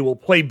season and they will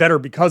play better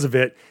because of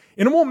it.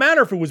 And it won't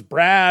matter if it was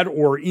Brad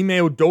or Ime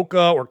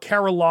Udoka or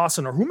Kara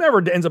Lawson or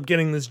whomever ends up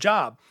getting this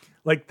job.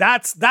 Like,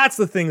 that's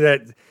the thing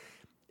that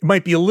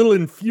might be a little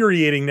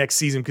infuriating next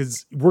season,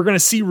 because we're going to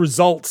see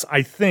results,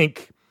 I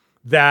think,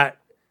 that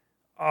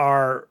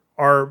are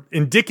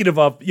indicative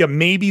of,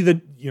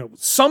 maybe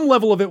some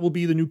level of it will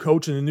be the new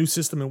coach and the new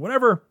system and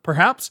whatever,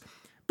 perhaps.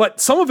 But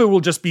some of it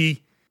will just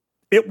be,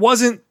 it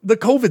wasn't the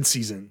COVID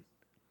season.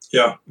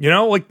 Yeah.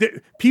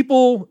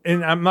 People,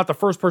 and I'm not the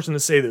first person to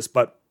say this,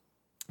 but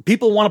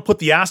people want to put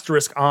the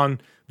asterisk on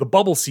the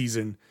bubble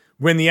season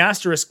when the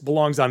asterisk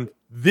belongs on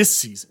this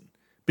season,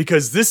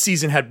 because this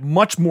season had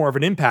much more of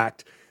an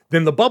impact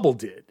than the bubble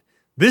did.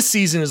 This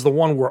season is the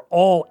one where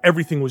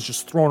everything was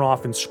just thrown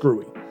off and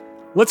screwy.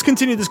 Let's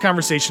continue this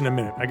conversation in a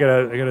minute. I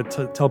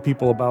gotta tell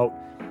people about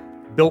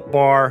Built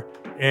Bar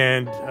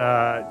and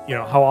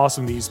how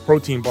awesome these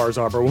protein bars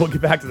are. But we'll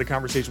get back to the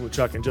conversation with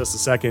Chuck in just a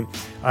second.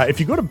 If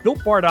you go to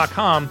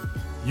BuiltBar.com,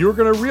 you're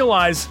gonna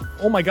realize,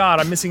 oh my God,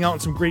 I'm missing out on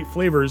some great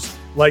flavors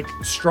like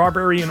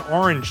strawberry and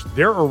orange.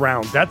 They're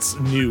around. That's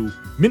new.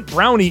 Mint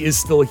brownie is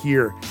still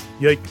here.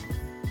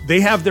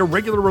 They have their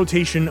regular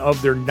rotation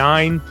of their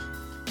 9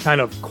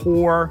 kind of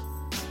core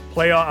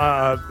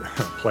playoff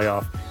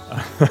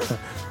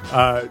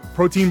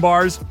protein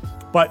bars.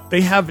 but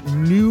they have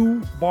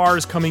new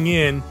bars coming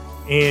in,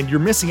 and you're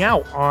missing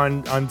out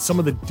on some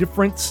of the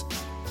different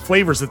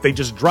flavors that they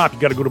just dropped. You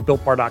got to go to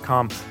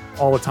BuiltBar.com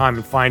all the time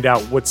and find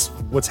out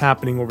what's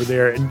happening over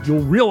there. And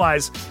you'll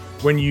realize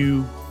when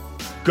you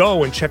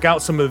go and check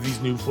out some of these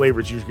new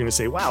flavors, you're going to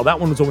say, wow, that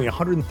one was only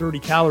 130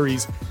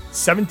 calories,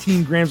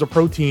 17 grams of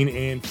protein,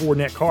 and 4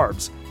 net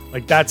carbs.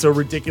 Like, that's a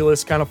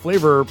ridiculous kind of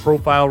flavor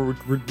profile,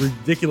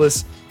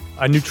 ridiculous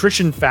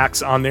nutrition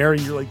facts on there.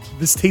 And you're like,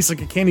 this tastes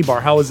like a candy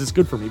bar. How is this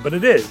good for me? But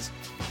it is.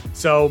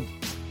 So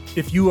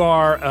if you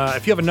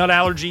have a nut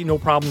allergy, no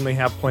problem. They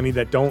have plenty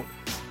that don't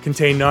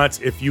contain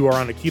nuts. If you are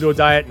on a keto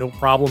diet, no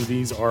problem.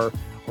 These are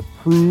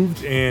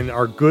approved and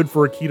are good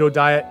for a keto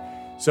diet.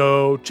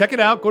 So check it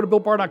out. Go to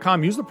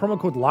BuiltBar.com. Use the promo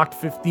code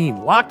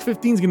LOCKED15.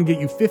 LOCKED15 is going to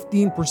get you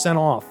 15%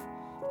 off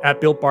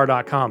at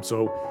BuiltBar.com.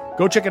 So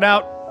go check it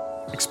out.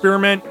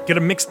 Experiment. Get a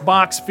mixed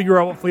box. Figure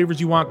out what flavors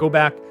you want. Go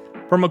back.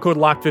 Promo code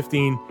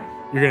LOCKED15.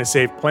 You're going to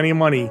save plenty of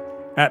money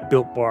at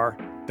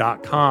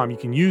BuiltBar.com. You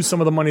can use some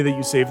of the money that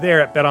you save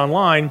there at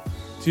BetOnline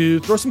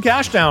to throw some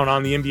cash down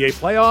on the NBA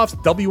playoffs,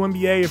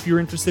 WNBA if you're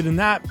interested in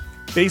that,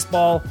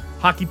 baseball,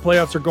 hockey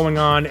playoffs are going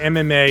on,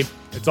 MMA,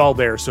 it's all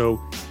there. So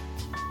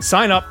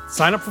sign up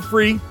for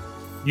free,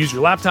 use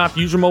your laptop,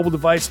 use your mobile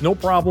device, no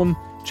problem.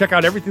 Check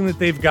out everything that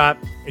they've got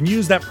and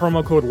use that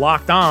promo code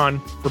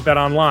LOCKEDON for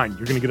BetOnline.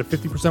 You're going to get a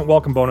 50%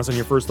 welcome bonus on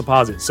your first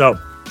deposit. So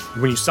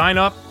when you sign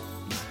up,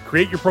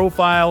 create your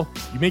profile,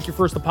 you make your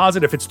first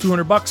deposit. If it's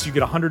 $200, you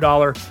get a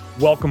 $100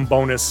 welcome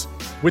bonus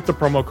with the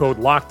promo code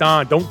Locked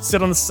On. Don't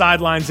sit on the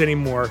sidelines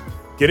anymore.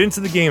 Get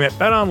into the game at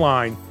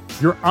BetOnline,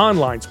 your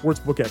online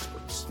sportsbook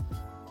experts.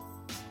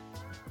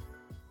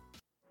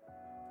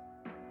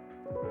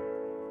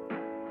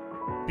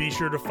 Be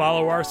sure to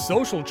follow our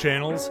social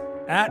channels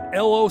at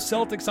LO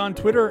Celtics on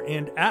Twitter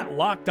and at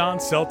Locked On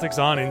Celtics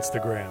on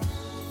Instagram.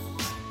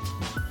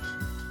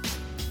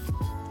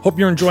 Hope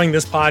you're enjoying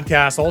this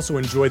podcast. Also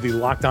enjoy the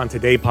Locked On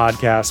Today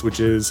podcast, which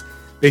is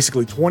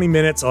basically 20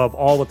 minutes of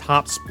all the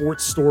top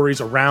sports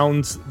stories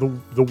around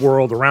the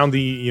world, around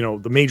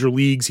the major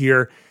leagues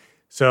here.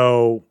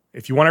 So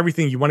if you want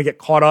everything, you want to get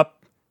caught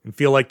up and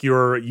feel like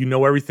you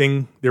know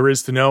everything there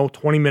is to know,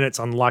 20 minutes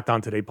on the Locked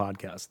On Today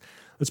podcast.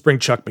 Let's bring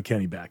Chuck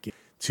McKenney back in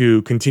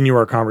to continue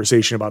our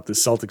conversation about the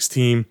Celtics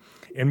team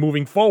and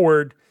moving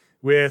forward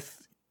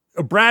with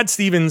Brad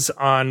Stevens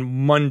on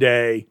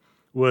Monday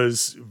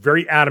was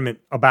very adamant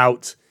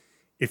about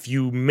if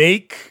you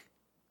make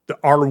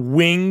our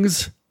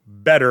wings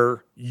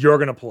better, you're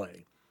going to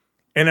play.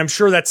 And I'm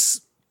sure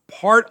that's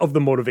part of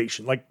the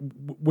motivation. Like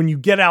when you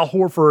get Al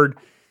Horford,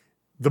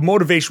 the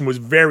motivation was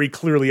very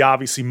clearly,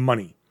 obviously,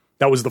 money.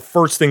 That was the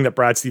first thing that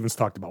Brad Stevens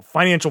talked about.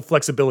 Financial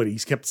flexibility. He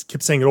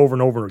kept saying it over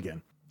and over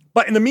again.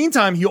 But in the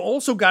meantime, he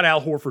also got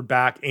Al Horford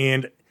back.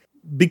 And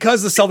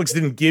because the Celtics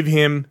didn't give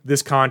him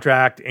this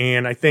contract,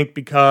 and I think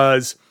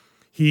because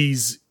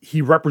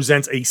he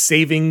represents a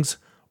savings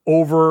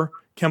over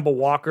Kemba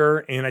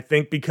Walker, and I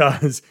think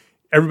because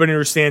everybody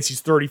understands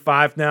he's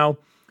 35 now,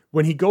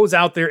 when he goes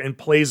out there and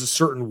plays a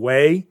certain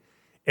way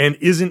and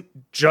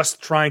isn't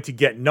just trying to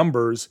get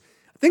numbers,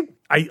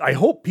 I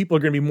hope people are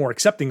going to be more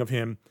accepting of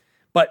him.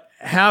 But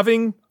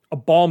having a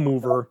ball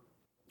mover,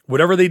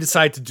 whatever they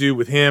decide to do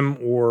with him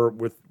or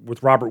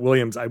with Robert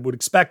Williams, I would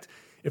expect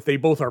if they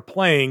both are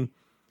playing,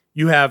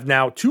 you have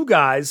now two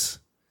guys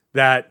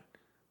that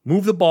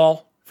move the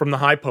ball from the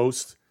high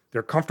post.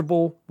 They're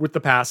comfortable with the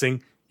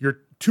passing.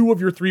 Two of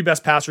your three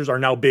best passers are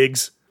now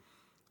bigs.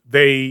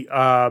 They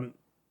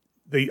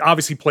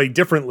obviously play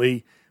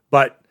differently,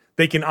 but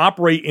they can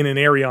operate in an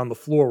area on the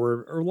floor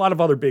where a lot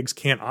of other bigs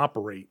can't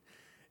operate.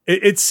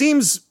 It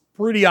seems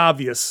pretty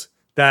obvious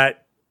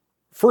that,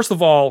 first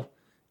of all,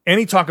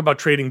 any talk about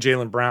trading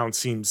Jaylen Brown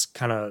seems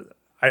kind of,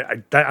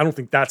 I don't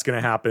think that's going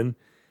to happen.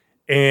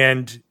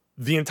 And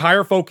the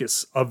entire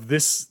focus of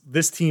this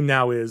team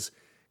now is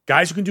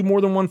guys who can do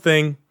more than one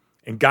thing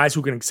and guys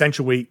who can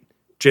accentuate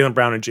Jaylen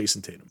Brown and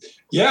Jason Tatum.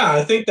 Yeah,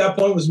 I think that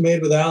point was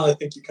made with Al. I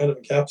think you kind of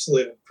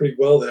encapsulated it pretty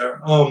well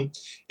there.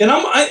 And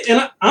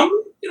I'm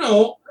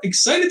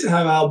excited to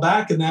have Al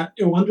back in that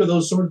under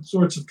those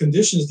sorts of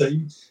conditions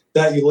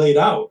that you laid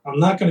out. I'm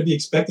not going to be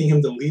expecting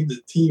him to lead the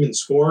team in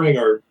scoring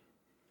or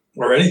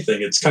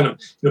anything. It's kind of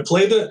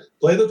play the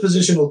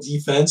positional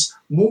defense,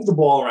 move the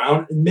ball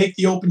around, and make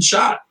the open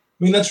shot.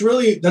 I mean, that's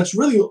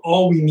really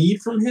all we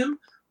need from him.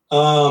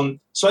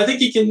 So I think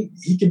he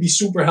can be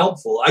super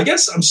helpful. I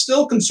guess I'm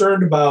still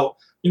concerned about,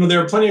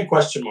 there are plenty of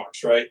question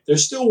marks, right?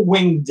 There's still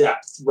wing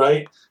depth,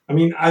 right? I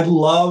mean, I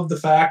love the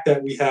fact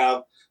that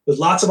there's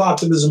lots of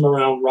optimism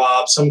around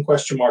Rob, some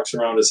question marks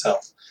around his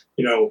health.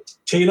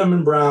 Tatum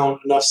and Brown,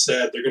 enough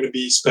said, they're going to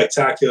be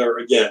spectacular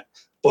again.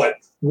 But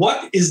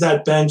what is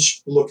that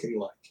bench looking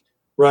like,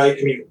 right?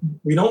 I mean,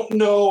 we don't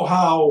know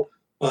how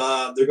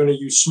they're going to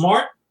use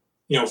Smart.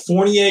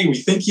 Fournier, we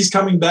think he's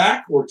coming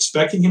back. We're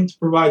expecting him to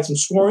provide some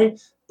scoring,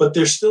 but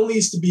there still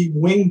needs to be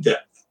wing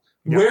depth.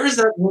 Yeah. Where is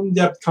that wing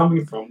depth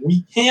coming from?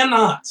 We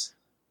cannot.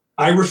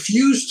 I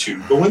refuse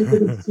to go into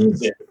the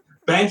season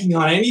banking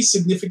on any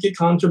significant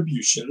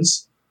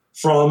contributions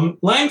from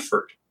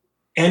Langford.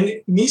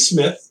 And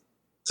Nesmith,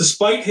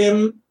 despite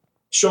him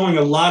showing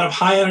a lot of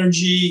high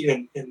energy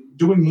and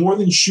doing more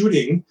than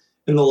shooting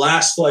in the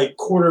last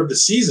quarter of the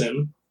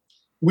season,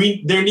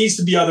 there needs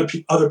to be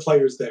other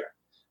players there.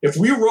 If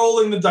we're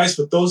rolling the dice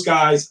with those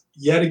guys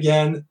yet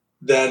again,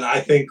 then I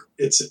think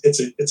it's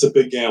a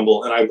big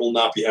gamble, and I will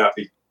not be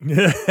happy.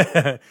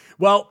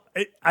 Well,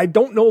 I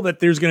don't know that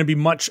there's going to be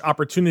much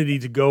opportunity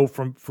to go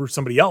for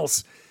somebody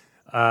else.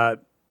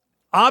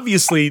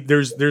 Obviously,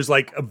 there's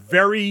like a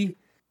very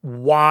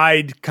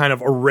wide kind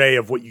of array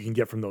of what you can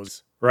get from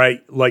those,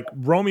 right? Like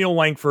Romeo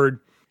Langford,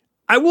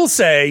 I will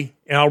say,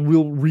 and I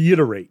will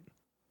reiterate,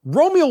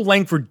 Romeo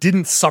Langford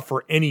didn't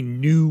suffer any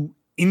new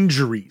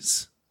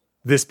injuries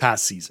this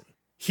past season.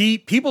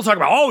 People talk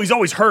about, he's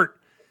always hurt.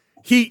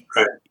 He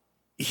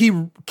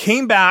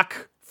came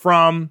back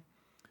from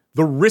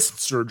the wrist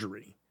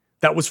surgery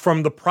that was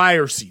from the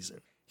prior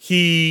season.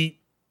 He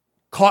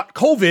caught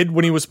COVID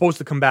when he was supposed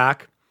to come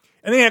back.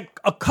 And they had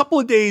a couple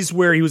of days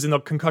where he was in the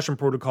concussion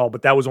protocol,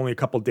 but that was only a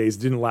couple of days.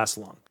 It didn't last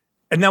long.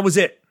 And that was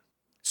it.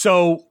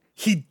 So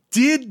he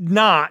did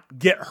not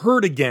get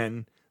hurt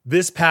again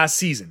this past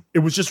season. It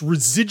was just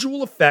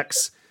residual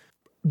effects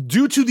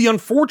due to the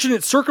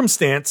unfortunate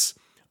circumstance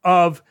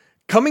of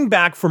coming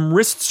back from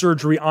wrist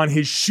surgery on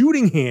his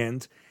shooting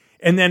hand.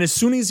 And then as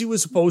soon as he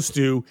was supposed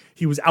to,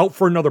 he was out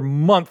for another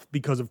month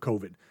because of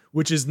COVID,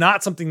 which is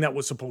not something that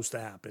was supposed to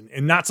happen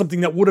and not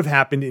something that would have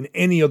happened in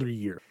any other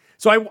year.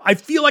 So I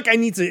feel like I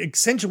need to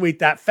accentuate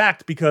that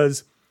fact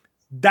because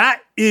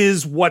that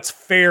is what's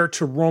fair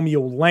to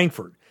Romeo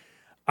Langford.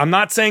 I'm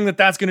not saying that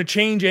that's going to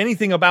change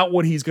anything about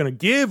what he's going to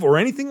give or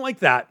anything like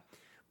that.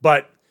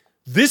 But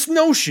this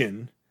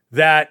notion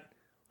that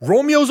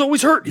Romeo's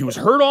always hurt, he was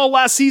hurt all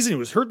last season, he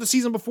was hurt the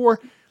season before,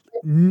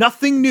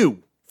 nothing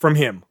new from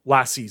him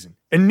last season.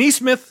 And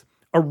Nesmith,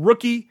 a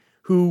rookie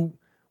who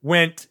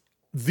went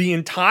the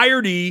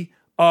entirety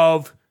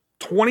of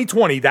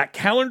 2020, that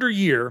calendar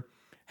year,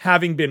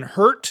 having been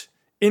hurt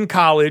in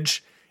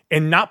college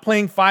and not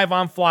playing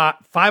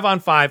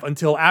 5-on-5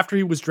 until after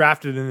he was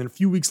drafted and then a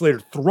few weeks later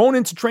thrown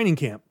into training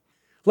camp.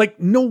 Like,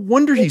 no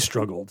wonder he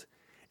struggled.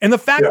 And the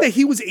fact that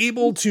he was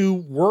able to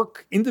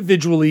work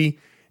individually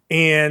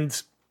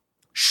and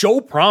show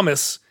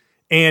promise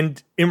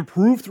and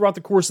improve throughout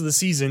the course of the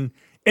season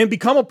and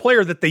become a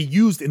player that they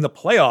used in the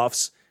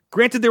playoffs.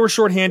 Granted, they were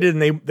shorthanded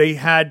and they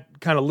had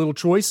kind of little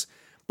choice,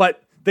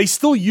 but they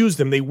still used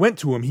him. They went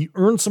to him. He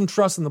earned some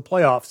trust in the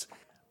playoffs.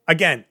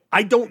 Again,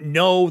 I don't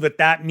know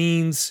that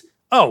means,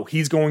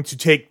 he's going to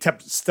take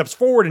steps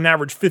forward and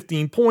average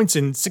 15 points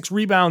and 6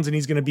 rebounds and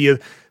he's going to be a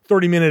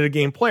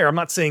 30-minute-a-game player. I'm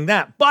not saying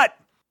that, but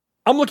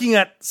I'm looking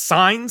at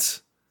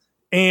signs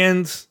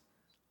and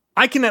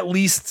I can at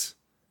least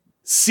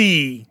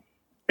see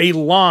a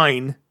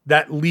line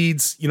that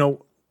leads,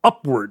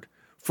 upward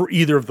for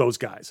either of those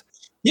guys.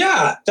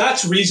 Yeah,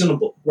 that's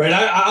reasonable, right?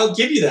 I'll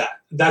give you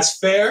that. That's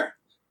fair.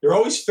 You're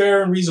always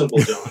fair and reasonable,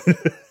 John.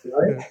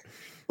 Right?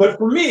 But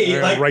for me,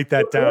 write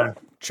that down.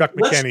 Chuck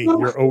McKinney,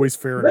 you're always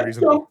fair and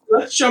reasonable.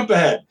 Let's jump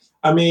ahead.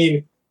 I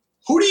mean,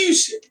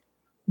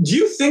 do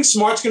you think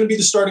Smart's going to be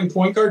the starting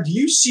point guard? Do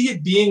you see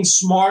it being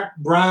Smart,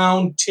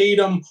 Brown,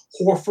 Tatum,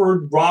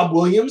 Horford, Rob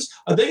Williams?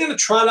 Are they going to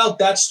trot out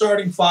that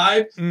starting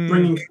five,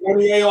 bringing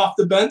Fournier off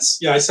the bench?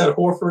 Yeah, I said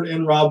Horford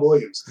and Rob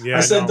Williams. Yeah,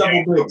 I said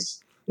double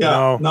bigs.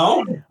 Yeah,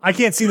 no, I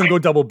can't see them go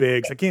double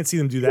bigs. I can't see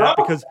them do that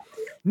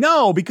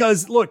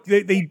because look,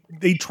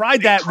 they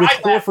tried that with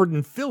Horford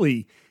in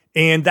Philly.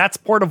 And that's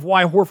part of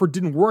why Horford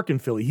didn't work in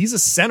Philly. He's a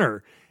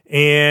center,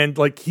 and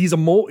he's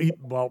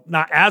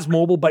not as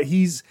mobile, but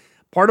he's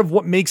part of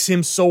what makes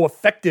him so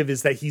effective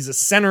is that he's a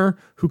center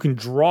who can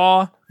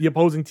draw the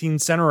opposing team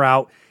center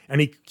out,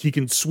 and he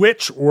can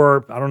switch,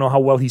 or I don't know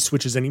how well he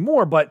switches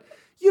anymore, but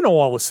you know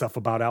all the stuff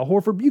about Al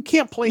Horford. You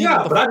can't play him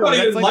at the floor. I thought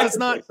he didn't like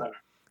the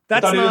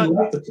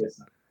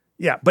center.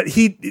 Yeah, but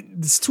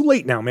it's too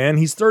late now, man.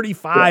 He's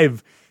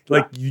 35.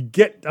 Yeah.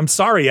 I'm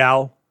sorry,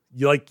 Al.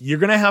 You're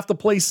going to have to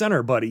play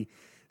center, buddy.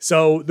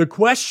 So the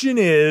question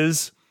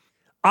is,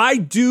 I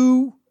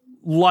do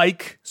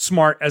like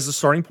Smart as a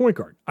starting point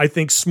guard. I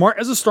think Smart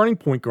as a starting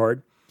point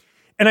guard,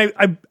 and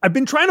I've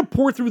been trying to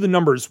pour through the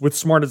numbers with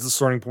Smart as a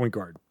starting point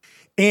guard.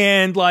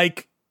 And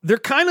they're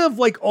kind of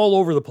all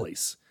over the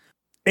place.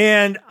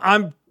 And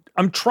I'm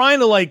trying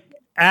to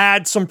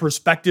add some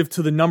perspective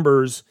to the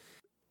numbers.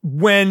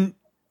 When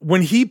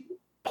he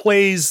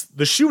plays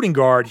the shooting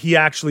guard, he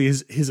actually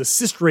his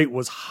assist rate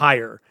was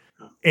higher.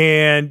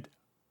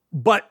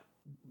 But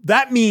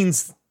that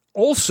means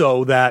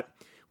also that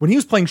when he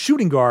was playing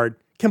shooting guard,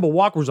 Kemba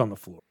Walker was on the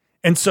floor.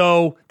 And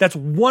so that's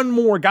one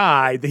more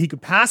guy that he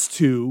could pass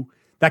to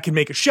that can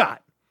make a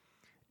shot.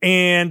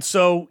 And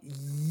so,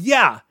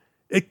 yeah,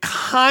 it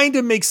kind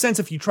of makes sense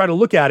if you try to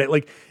look at it.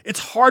 It's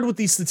hard with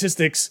these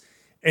statistics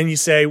and you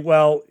say,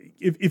 well,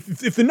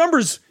 if the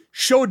numbers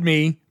showed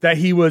me that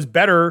he was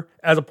better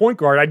as a point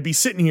guard, I'd be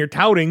sitting here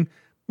touting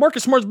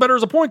Marcus Smart's better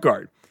as a point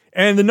guard.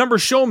 And the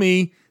numbers show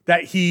me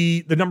that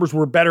the numbers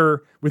were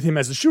better with him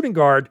as a shooting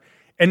guard.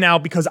 And now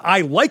because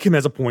I like him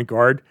as a point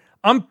guard,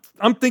 I'm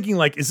thinking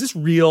is this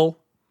real?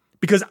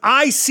 because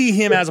I see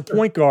him as a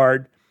point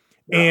guard,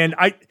 and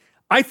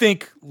I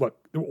think, look,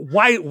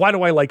 why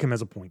do I like him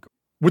as a point guard?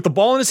 With the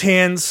ball in his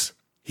hands,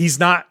 he's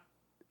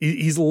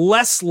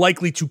less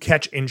likely to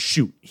catch and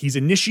shoot. He's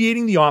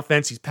initiating the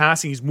offense, he's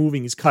passing, he's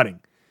moving, he's cutting.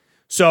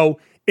 So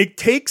it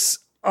takes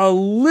a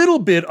little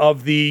bit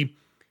of the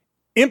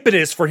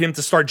impetus for him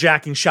to start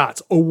jacking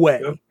shots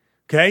away. Yep.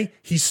 Okay?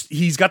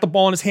 He's got the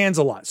ball in his hands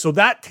a lot. So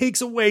that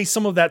takes away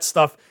some of that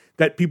stuff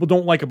that people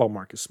don't like about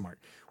Marcus Smart.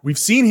 We've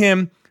seen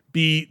him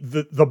be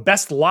the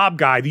best lob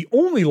guy, the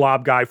only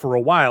lob guy for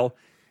a while,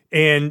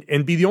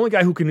 and be the only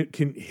guy who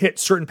can hit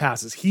certain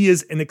passes. He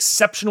is an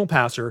exceptional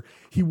passer.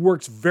 He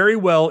works very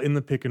well in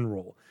the pick and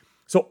roll.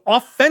 So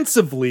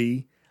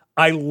offensively,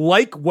 I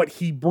like what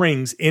he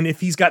brings, and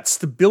if he's got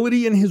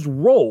stability in his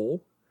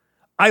role,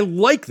 I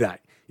like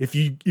that. If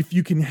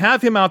you can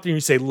have him out there and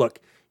you say, look,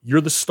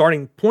 you're the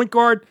starting point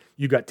guard,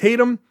 you got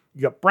Tatum,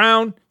 you got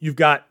Brown, you've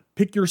got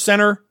pick your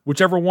center,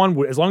 whichever one,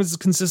 as long as it's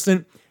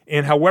consistent,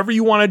 and however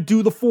you want to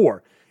do the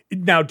four.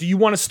 Now, do you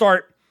want to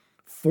start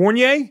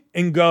Fournier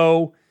and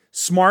go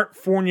Smart,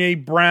 Fournier,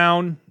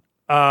 Brown,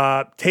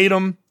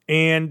 Tatum,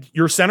 and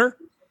your center,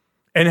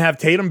 and have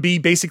Tatum be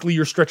basically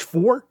your stretch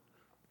four?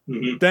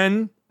 Mm-hmm.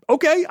 Then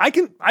okay, I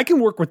can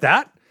work with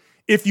that.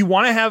 If you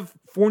want to have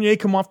Fournier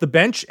come off the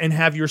bench and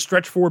have your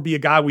stretch four be a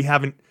guy we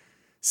haven't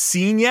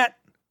seen yet,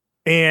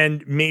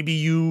 and maybe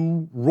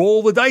you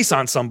roll the dice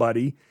on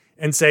somebody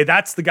and say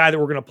that's the guy that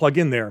we're going to plug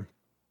in there.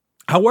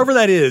 However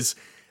that is,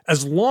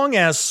 as long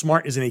as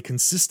Smart is in a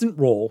consistent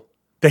role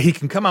that he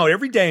can come out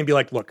every day and be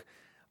like, look,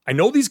 I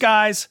know these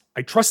guys,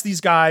 I trust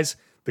these guys,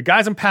 the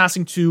guys I'm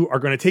passing to are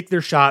going to take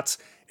their shots,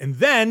 and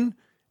then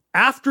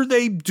after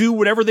they do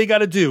whatever they got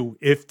to do,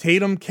 if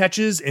Tatum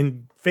catches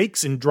and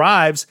fakes and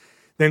drives,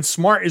 then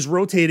Smart is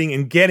rotating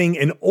and getting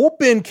an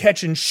open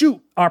catch and shoot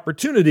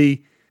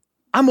opportunity.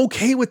 I'm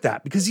okay with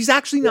that because he's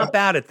actually not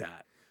bad at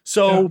that.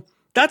 So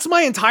that's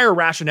my entire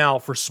rationale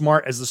for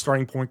Smart as the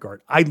starting point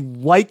guard. I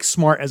like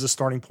Smart as a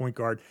starting point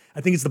guard.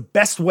 I think it's the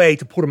best way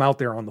to put him out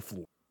there on the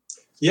floor.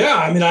 Yeah,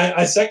 I mean,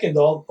 I second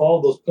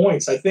all those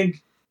points. I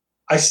think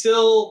I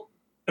still,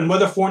 and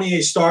whether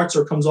Fournier starts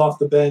or comes off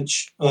the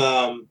bench,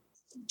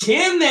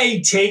 can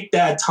they take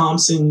that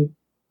Thompson?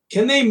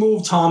 Can they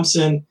move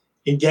Thompson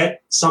and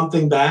get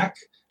something back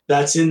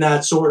that's in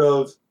that sort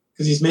of,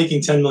 because he's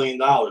making $10 million,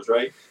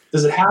 right?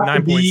 Does it have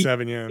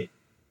 9.7?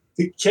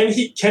 Yeah.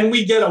 Can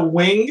we get a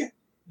wing?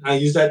 I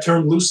use that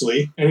term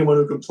loosely. Anyone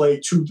who can play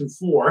 2 through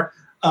 4,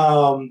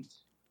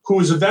 who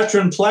is a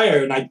veteran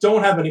player, and I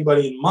don't have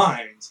anybody in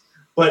mind.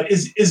 But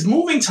is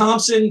moving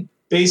Thompson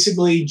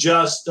basically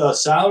just a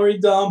salary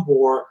dump,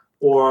 or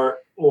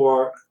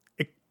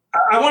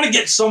I want to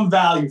get some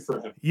value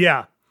for him?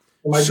 Yeah.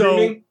 So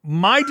dreaming?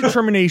 my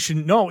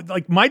determination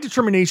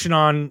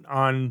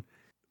on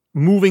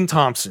moving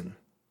Thompson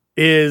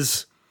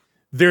is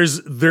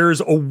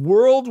there's a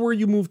world where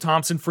you move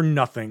Thompson for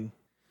nothing,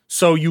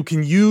 so you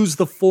can use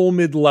the full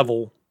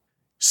mid-level,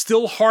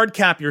 still hard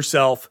cap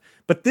yourself,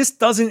 but this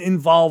doesn't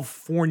involve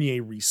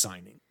Fournier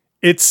re-signing.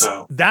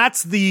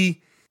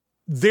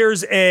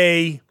 There's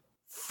a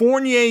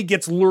Fournier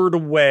gets lured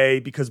away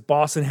because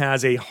Boston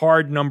has a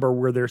hard number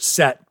where they're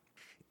set,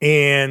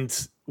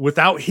 and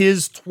without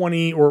his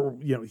 20, or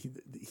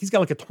he's got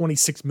like a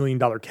 $26 million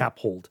cap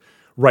hold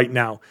right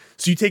now.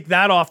 So you take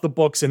that off the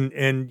books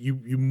and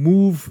you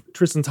move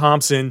Tristan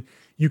Thompson,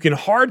 you can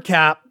hard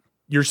cap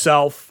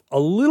yourself a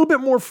little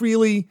bit more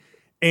freely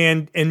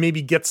and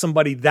maybe get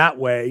somebody that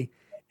way.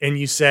 And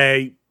you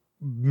say,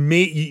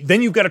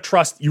 then you've got to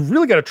trust, you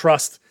really got to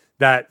trust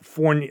that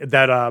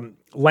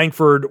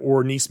Langford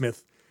or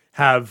Nesmith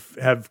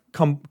have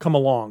come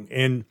along,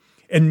 and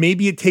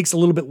maybe it takes a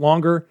little bit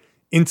longer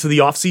into the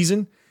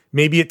offseason.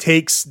 Maybe it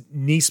takes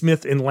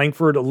Nesmith and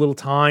Langford a little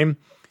time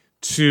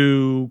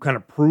to kind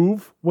of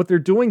prove what they're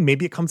doing.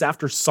 Maybe it comes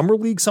after Summer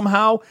League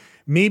somehow.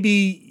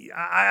 Maybe,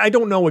 I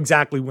don't know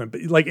exactly when,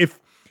 but like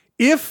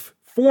if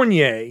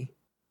Fournier,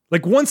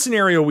 like one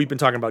scenario we've been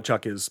talking about,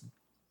 Chuck, is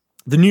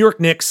the New York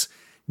Knicks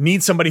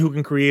need somebody who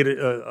can create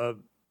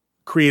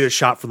a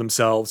shot for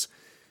themselves.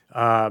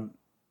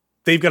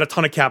 They've got a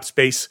ton of cap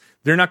space.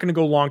 They're not going to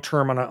go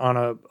long-term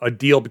on a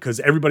deal because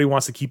everybody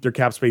wants to keep their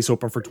cap space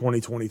open for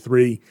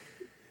 2023.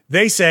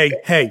 They say,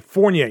 hey,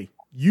 Fournier,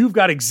 you've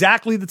got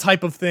exactly the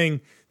type of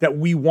thing that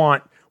we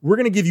want. We're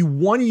going to give you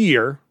 1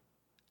 year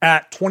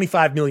at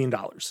 $25 million,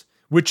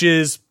 which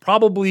is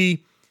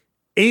probably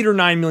 $8 or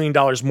 $9 million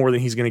more than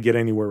he's going to get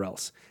anywhere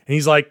else. And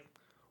he's like,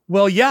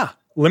 well, yeah,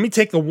 let me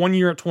take the 1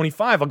 year at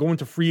 25. I'll go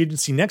into free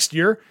agency next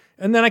year,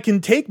 and then I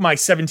can take my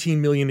 $17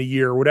 million a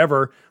year or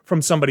whatever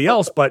from somebody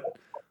else, but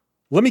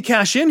let me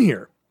cash in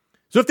here.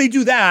 So if they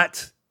do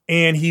that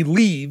and he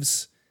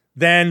leaves,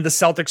 then the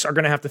Celtics are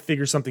going to have to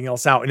figure something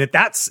else out. And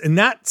in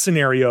that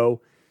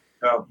scenario,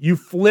 you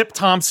flip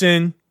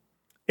Thompson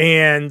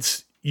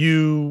and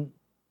you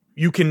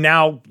can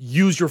now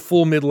use your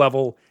full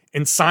mid-level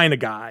and sign a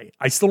guy.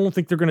 I still don't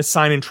think they're going to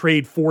sign and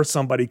trade for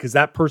somebody because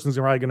that person's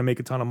probably going to make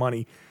a ton of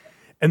money.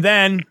 And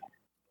then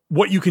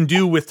what you can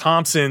do with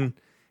Thompson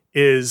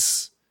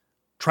is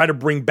try to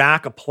bring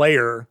back a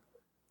player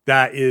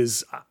that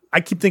is,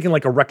 I keep thinking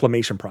like a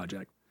reclamation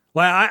project.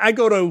 Like I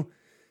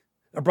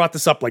brought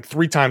this up like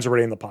 3 times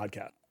already in the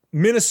podcast.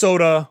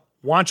 Minnesota,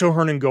 Juancho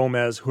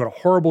Hernan-Gomez, who had a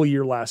horrible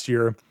year last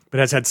year, but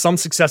has had some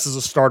success as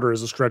a starter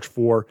as a stretch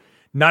 4.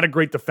 Not a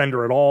great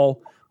defender at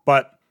all,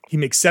 but he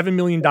makes $7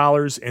 million,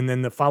 and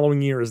then the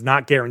following year is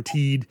not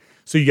guaranteed.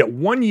 So you get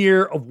 1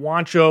 year of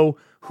Juancho,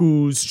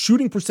 whose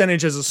shooting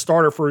percentage as a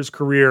starter for his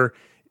career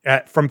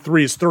from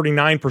 3 is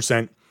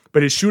 39%,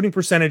 but his shooting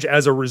percentage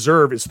as a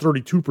reserve is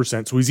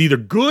 32%. So he's either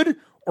good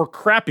or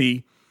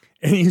crappy.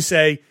 And you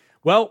say,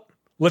 well,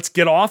 let's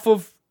get off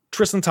of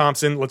Tristan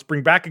Thompson. Let's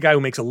bring back a guy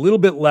who makes a little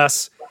bit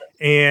less.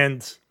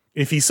 And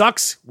if he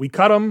sucks, we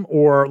cut him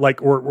or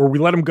we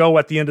let him go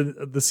at the end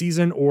of the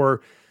season,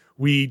 or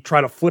we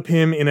try to flip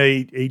him in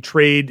a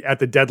trade at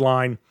the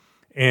deadline,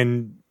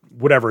 and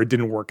whatever, it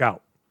didn't work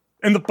out.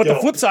 But the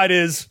flip side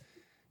is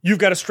you've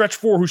got a stretch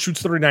 4 who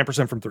shoots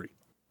 39% from 3.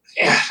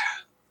 Yeah.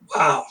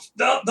 Wow.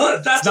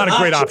 That's not a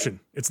great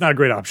option. It's not a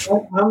great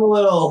option. I'm a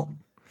little,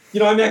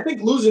 I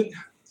think losing.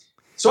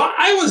 So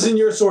I was in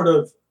your sort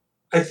of,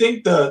 I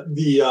think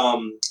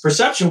the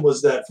perception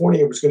was that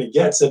Fournier was going to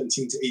get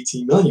 17 to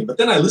 18 million. But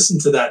then I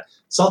listened to that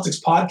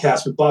Celtics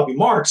podcast with Bobby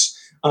Marks.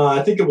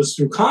 I think it was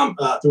through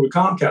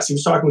Comcast. He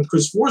was talking with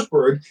Chris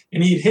Forsberg,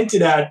 and he had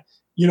hinted at,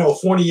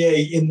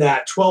 Fournier in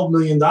that $12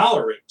 million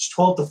range,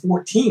 12 to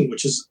 14,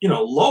 which is,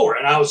 lower.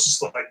 And I was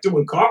just like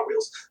doing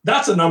cartwheels.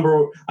 That's a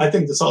number I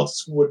think the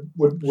Celtics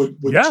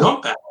would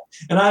jump at.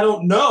 And I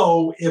don't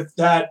know if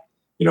that,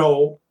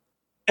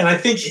 and I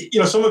think,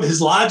 some of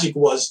his logic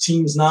was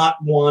teams not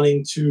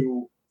wanting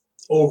to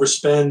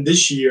overspend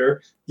this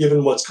year,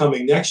 given what's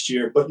coming next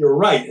year. But you're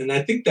right. And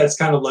I think that's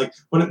kind of like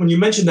when you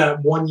mentioned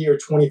that 1 year,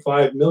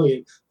 $25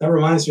 million, that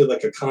reminds me of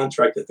like a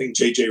contract I think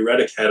JJ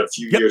Redick had a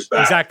few years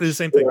back. Exactly the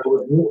same thing.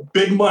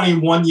 Big money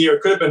 1 year.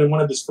 Could have been in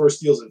one of his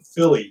first deals in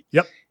Philly.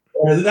 Yep.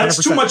 And that's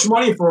 100%. Too much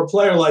money for a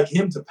player like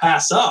him to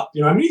pass up.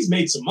 He's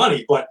made some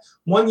money, but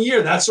 1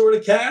 year, that sort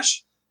of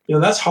cash,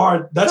 that's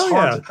hard. That's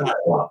hard to pass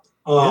up.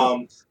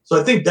 So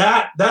I think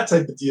that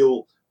type of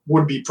deal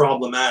would be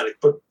problematic.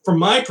 But from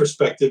my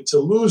perspective, to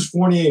lose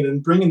Fournier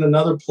and bring in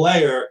another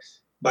player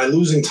by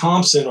losing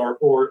Thompson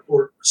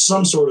or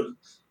some sort of,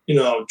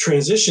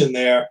 transition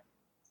there,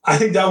 I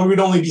think that would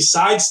only be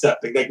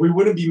sidestepping. Like we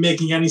wouldn't be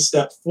making any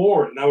step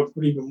forward, and that would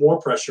put even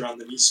more pressure on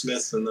the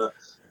Nesmith and the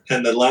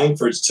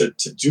Langfords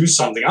to do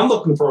something. I'm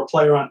looking for a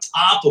player on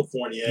top of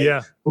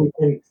Fournier who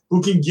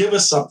can give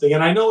us something.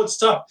 And I know it's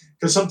tough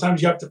because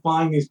sometimes you have to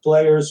find these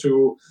players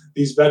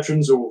these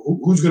veterans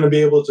who's going to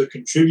be able to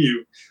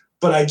contribute.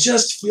 But I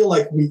just feel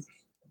like we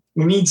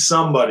need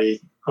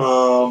somebody.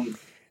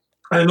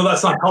 I know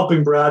that's not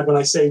helping Brad when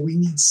I say we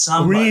need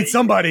somebody. We need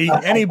somebody,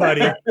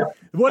 anybody.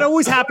 What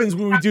always happens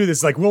when we do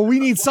this, like, well, we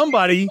need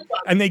somebody,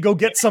 and they go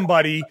get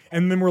somebody,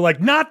 and then we're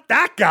like, not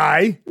that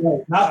guy.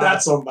 Not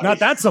that somebody. Not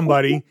that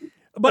somebody.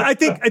 But I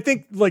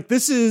think like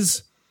this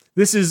is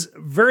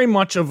very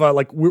much of a,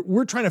 like,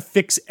 we're trying to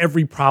fix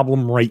every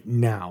problem right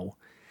now.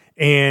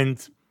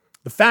 And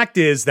the fact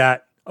is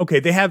that, okay,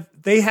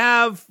 they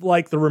have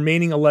like the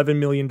remaining $11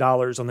 million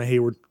on the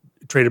Hayward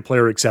traded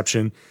player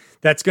exception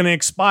that's going to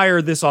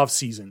expire this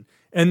offseason.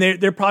 And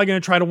they're probably going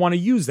to try to want to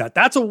use that.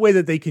 That's a way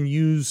that they can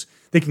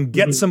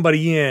get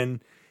somebody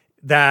in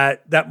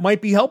that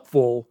might be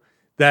helpful,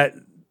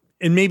 and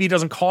maybe it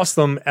doesn't cost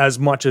them as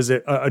much as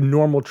a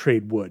normal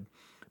trade would.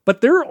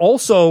 But they're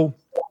also,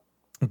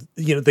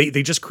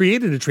 they just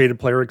created a traded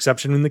player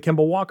exception in the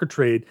Kemba Walker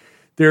trade.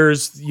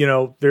 There's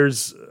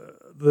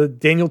the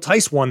Daniel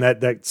Tice one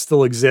that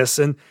still exists.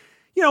 And,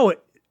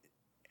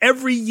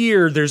 every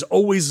year there's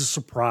always a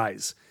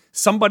surprise.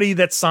 Somebody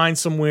that signed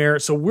somewhere.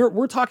 So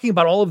we're talking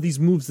about all of these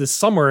moves this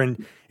summer,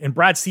 and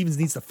Brad Stevens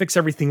needs to fix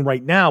everything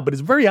right now. But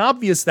it's very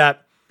obvious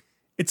that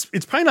it's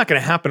probably not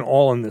going to happen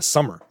all in this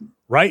summer,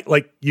 right?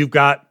 Like you've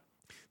got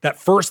that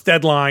first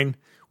deadline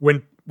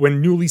when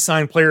newly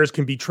signed players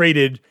can be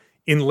traded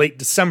in late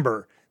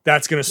December.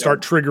 That's going to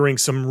start triggering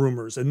some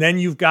rumors. And then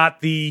you've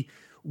got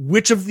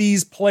which of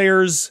these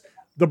players,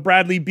 the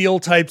Bradley Beal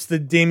types, the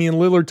Damian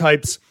Lillard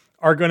types,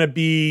 are going to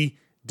be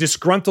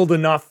disgruntled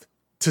enough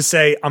to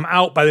say, I'm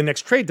out by the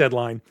next trade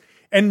deadline.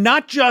 And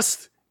not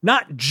just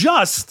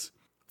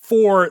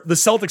for the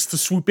Celtics to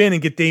swoop in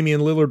and get Damian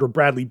Lillard or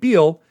Bradley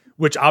Beal,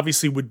 which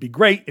obviously would be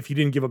great if you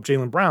didn't give up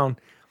Jaylen Brown,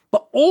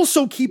 but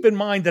also keep in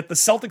mind that the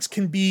Celtics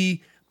can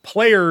be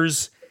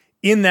players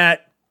in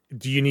that,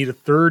 do you need a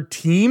third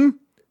team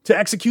to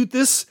execute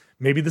this?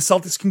 Maybe the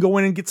Celtics can go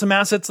in and get some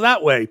assets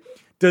that way.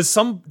 Does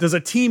a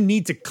team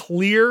need to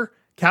clear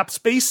cap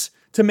space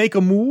to make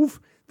a move?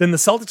 Then the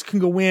Celtics can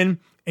go in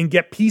and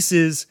get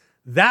pieces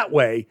that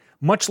way,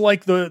 much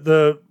like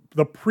the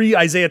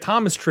pre-Isaiah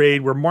Thomas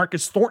trade where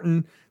Marcus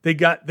Thornton, they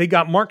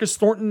got Marcus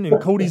Thornton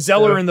and Cody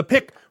Zeller in the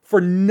pick for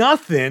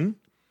nothing,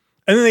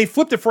 and then they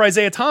flipped it for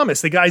Isaiah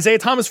Thomas. They got Isaiah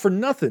Thomas for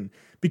nothing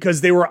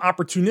because they were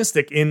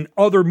opportunistic in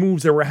other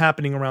moves that were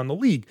happening around the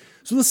league.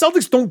 So the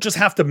Celtics don't just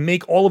have to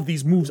make all of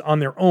these moves on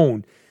their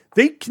own.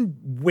 They can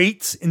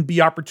wait and be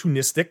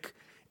opportunistic,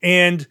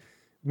 and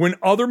when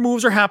other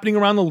moves are happening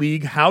around the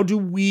league, how do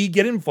we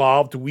get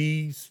involved? Do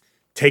we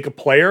take a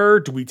player?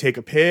 Do we take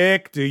a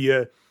pick? Do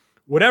you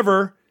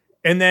whatever?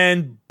 And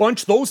then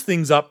bunch those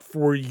things up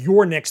for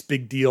your next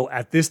big deal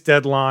at this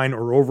deadline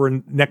or over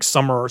next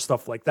summer or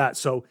stuff like that.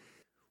 So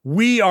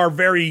we are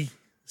very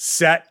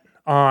set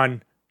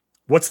on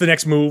what's the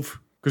next move,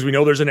 because we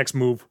know there's a next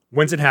move.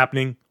 When's it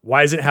happening?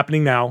 Why is it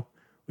happening now?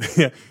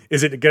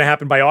 Is it going to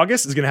happen by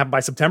August? Is it going to happen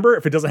by September?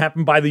 If it doesn't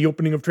happen by the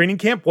opening of training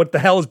camp, what the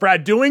hell is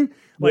Brad doing?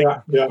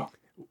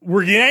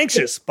 We're getting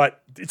anxious,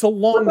 but it's a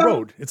long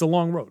road. It's a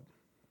long road.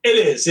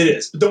 It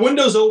is. But the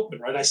window's open,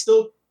 right? I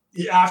still,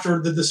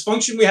 after the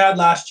dysfunction we had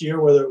last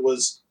year, whether it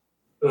was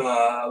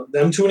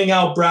them tuning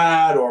out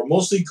Brad or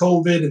mostly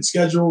COVID and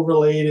schedule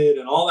related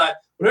and all that,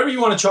 whatever you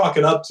want to chalk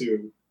it up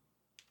to,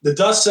 the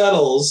dust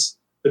settles,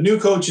 the new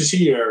coach is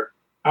here.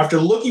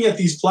 After looking at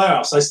these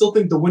playoffs, I still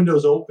think the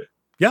window's open.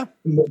 Yeah.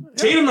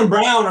 Tatum and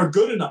Brown are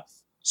good enough.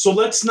 So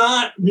let's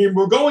not,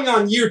 we're going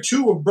on year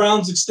 2 of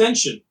Brown's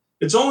extension.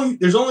 There's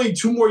only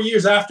 2 more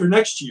years after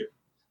next year,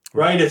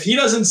 right? If he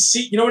doesn't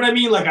see, you know what I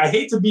mean? Like, I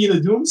hate to be the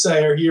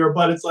doomsayer here,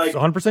 but it's like, it's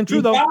 100%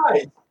 true though.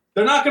 Guys,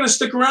 they're not going to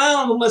stick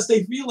around unless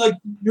they feel like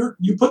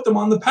you put them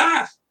on the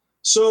path.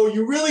 So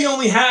you really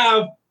only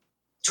have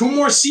 2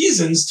 more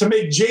seasons to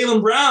make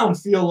Jaylen Brown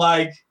feel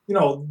like,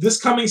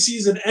 this coming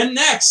season and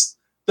next,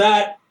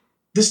 that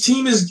this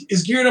team is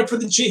geared up for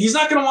the change. He's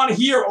not going to want to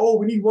hear,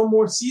 we need 1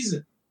 more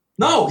season.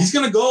 No, he's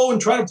going to go and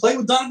try to play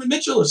with Donovan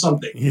Mitchell or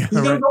something. Yeah,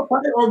 he's going to go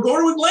play or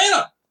go to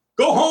Atlanta,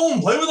 go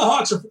home, play with the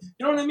Hawks. Or,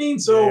 you know what I mean?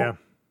 So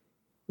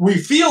we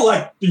feel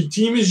like the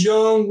team is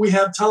young. We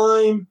have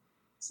time.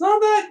 It's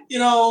not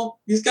that,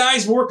 these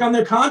guys work on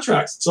their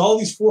contracts. It's all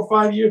these 4 or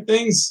 5 year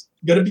things.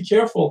 You got to be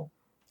careful.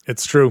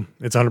 It's true.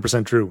 It's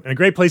 100% true. And a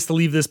great place to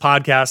leave this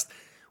podcast.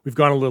 We've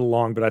gone a little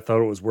long, but I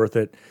thought it was worth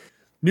it.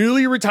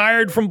 Newly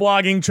retired from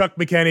blogging, Chuck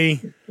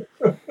McKenney.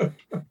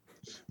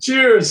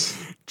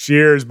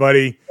 Cheers,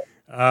 buddy.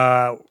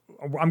 I'm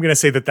going to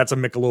say that's a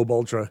Michelob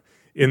Ultra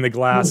in the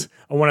glass.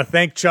 I want to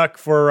thank Chuck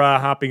for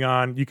hopping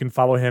on. You can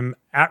follow him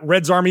at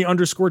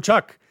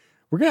RedsArmy_Chuck. Are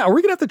we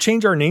going to have to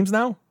change our names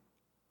now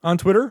on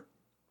Twitter?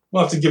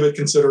 We'll have to give it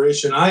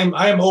consideration.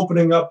 I am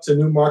opening up to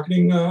new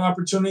marketing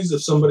opportunities.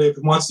 If somebody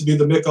wants to be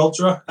the Mick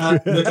Ultra,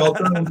 Mick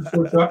Ultra,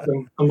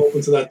 I'm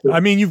open to that too.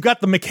 I mean, you've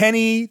got the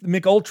McKenney, the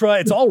Mick Ultra.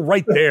 It's all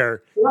right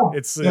there.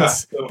 It's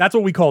that's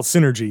what we call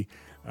synergy.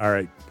 All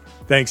right.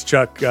 Thanks,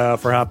 Chuck,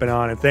 for hopping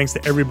on. And thanks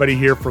to everybody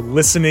here for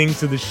listening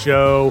to the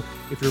show.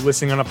 If you're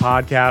listening on a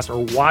podcast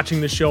or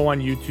watching the show on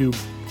YouTube,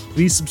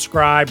 please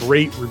subscribe,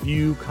 rate,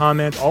 review,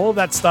 comment, all of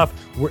that stuff.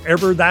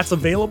 Wherever that's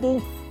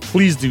available,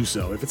 please do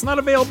so. If it's not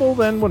available,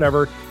 then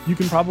whatever. You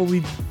can probably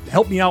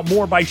help me out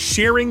more by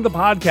sharing the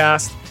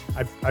podcast.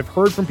 I've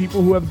heard from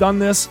people who have done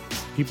this.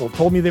 People have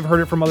told me they've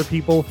heard it from other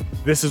people.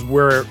 This is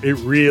where it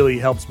really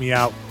helps me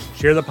out.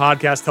 Share the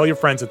podcast. Tell your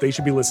friends that they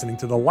should be listening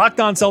to the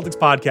Locked On Celtics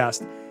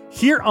podcast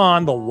here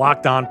on the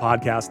Locked On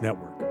Podcast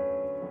Network.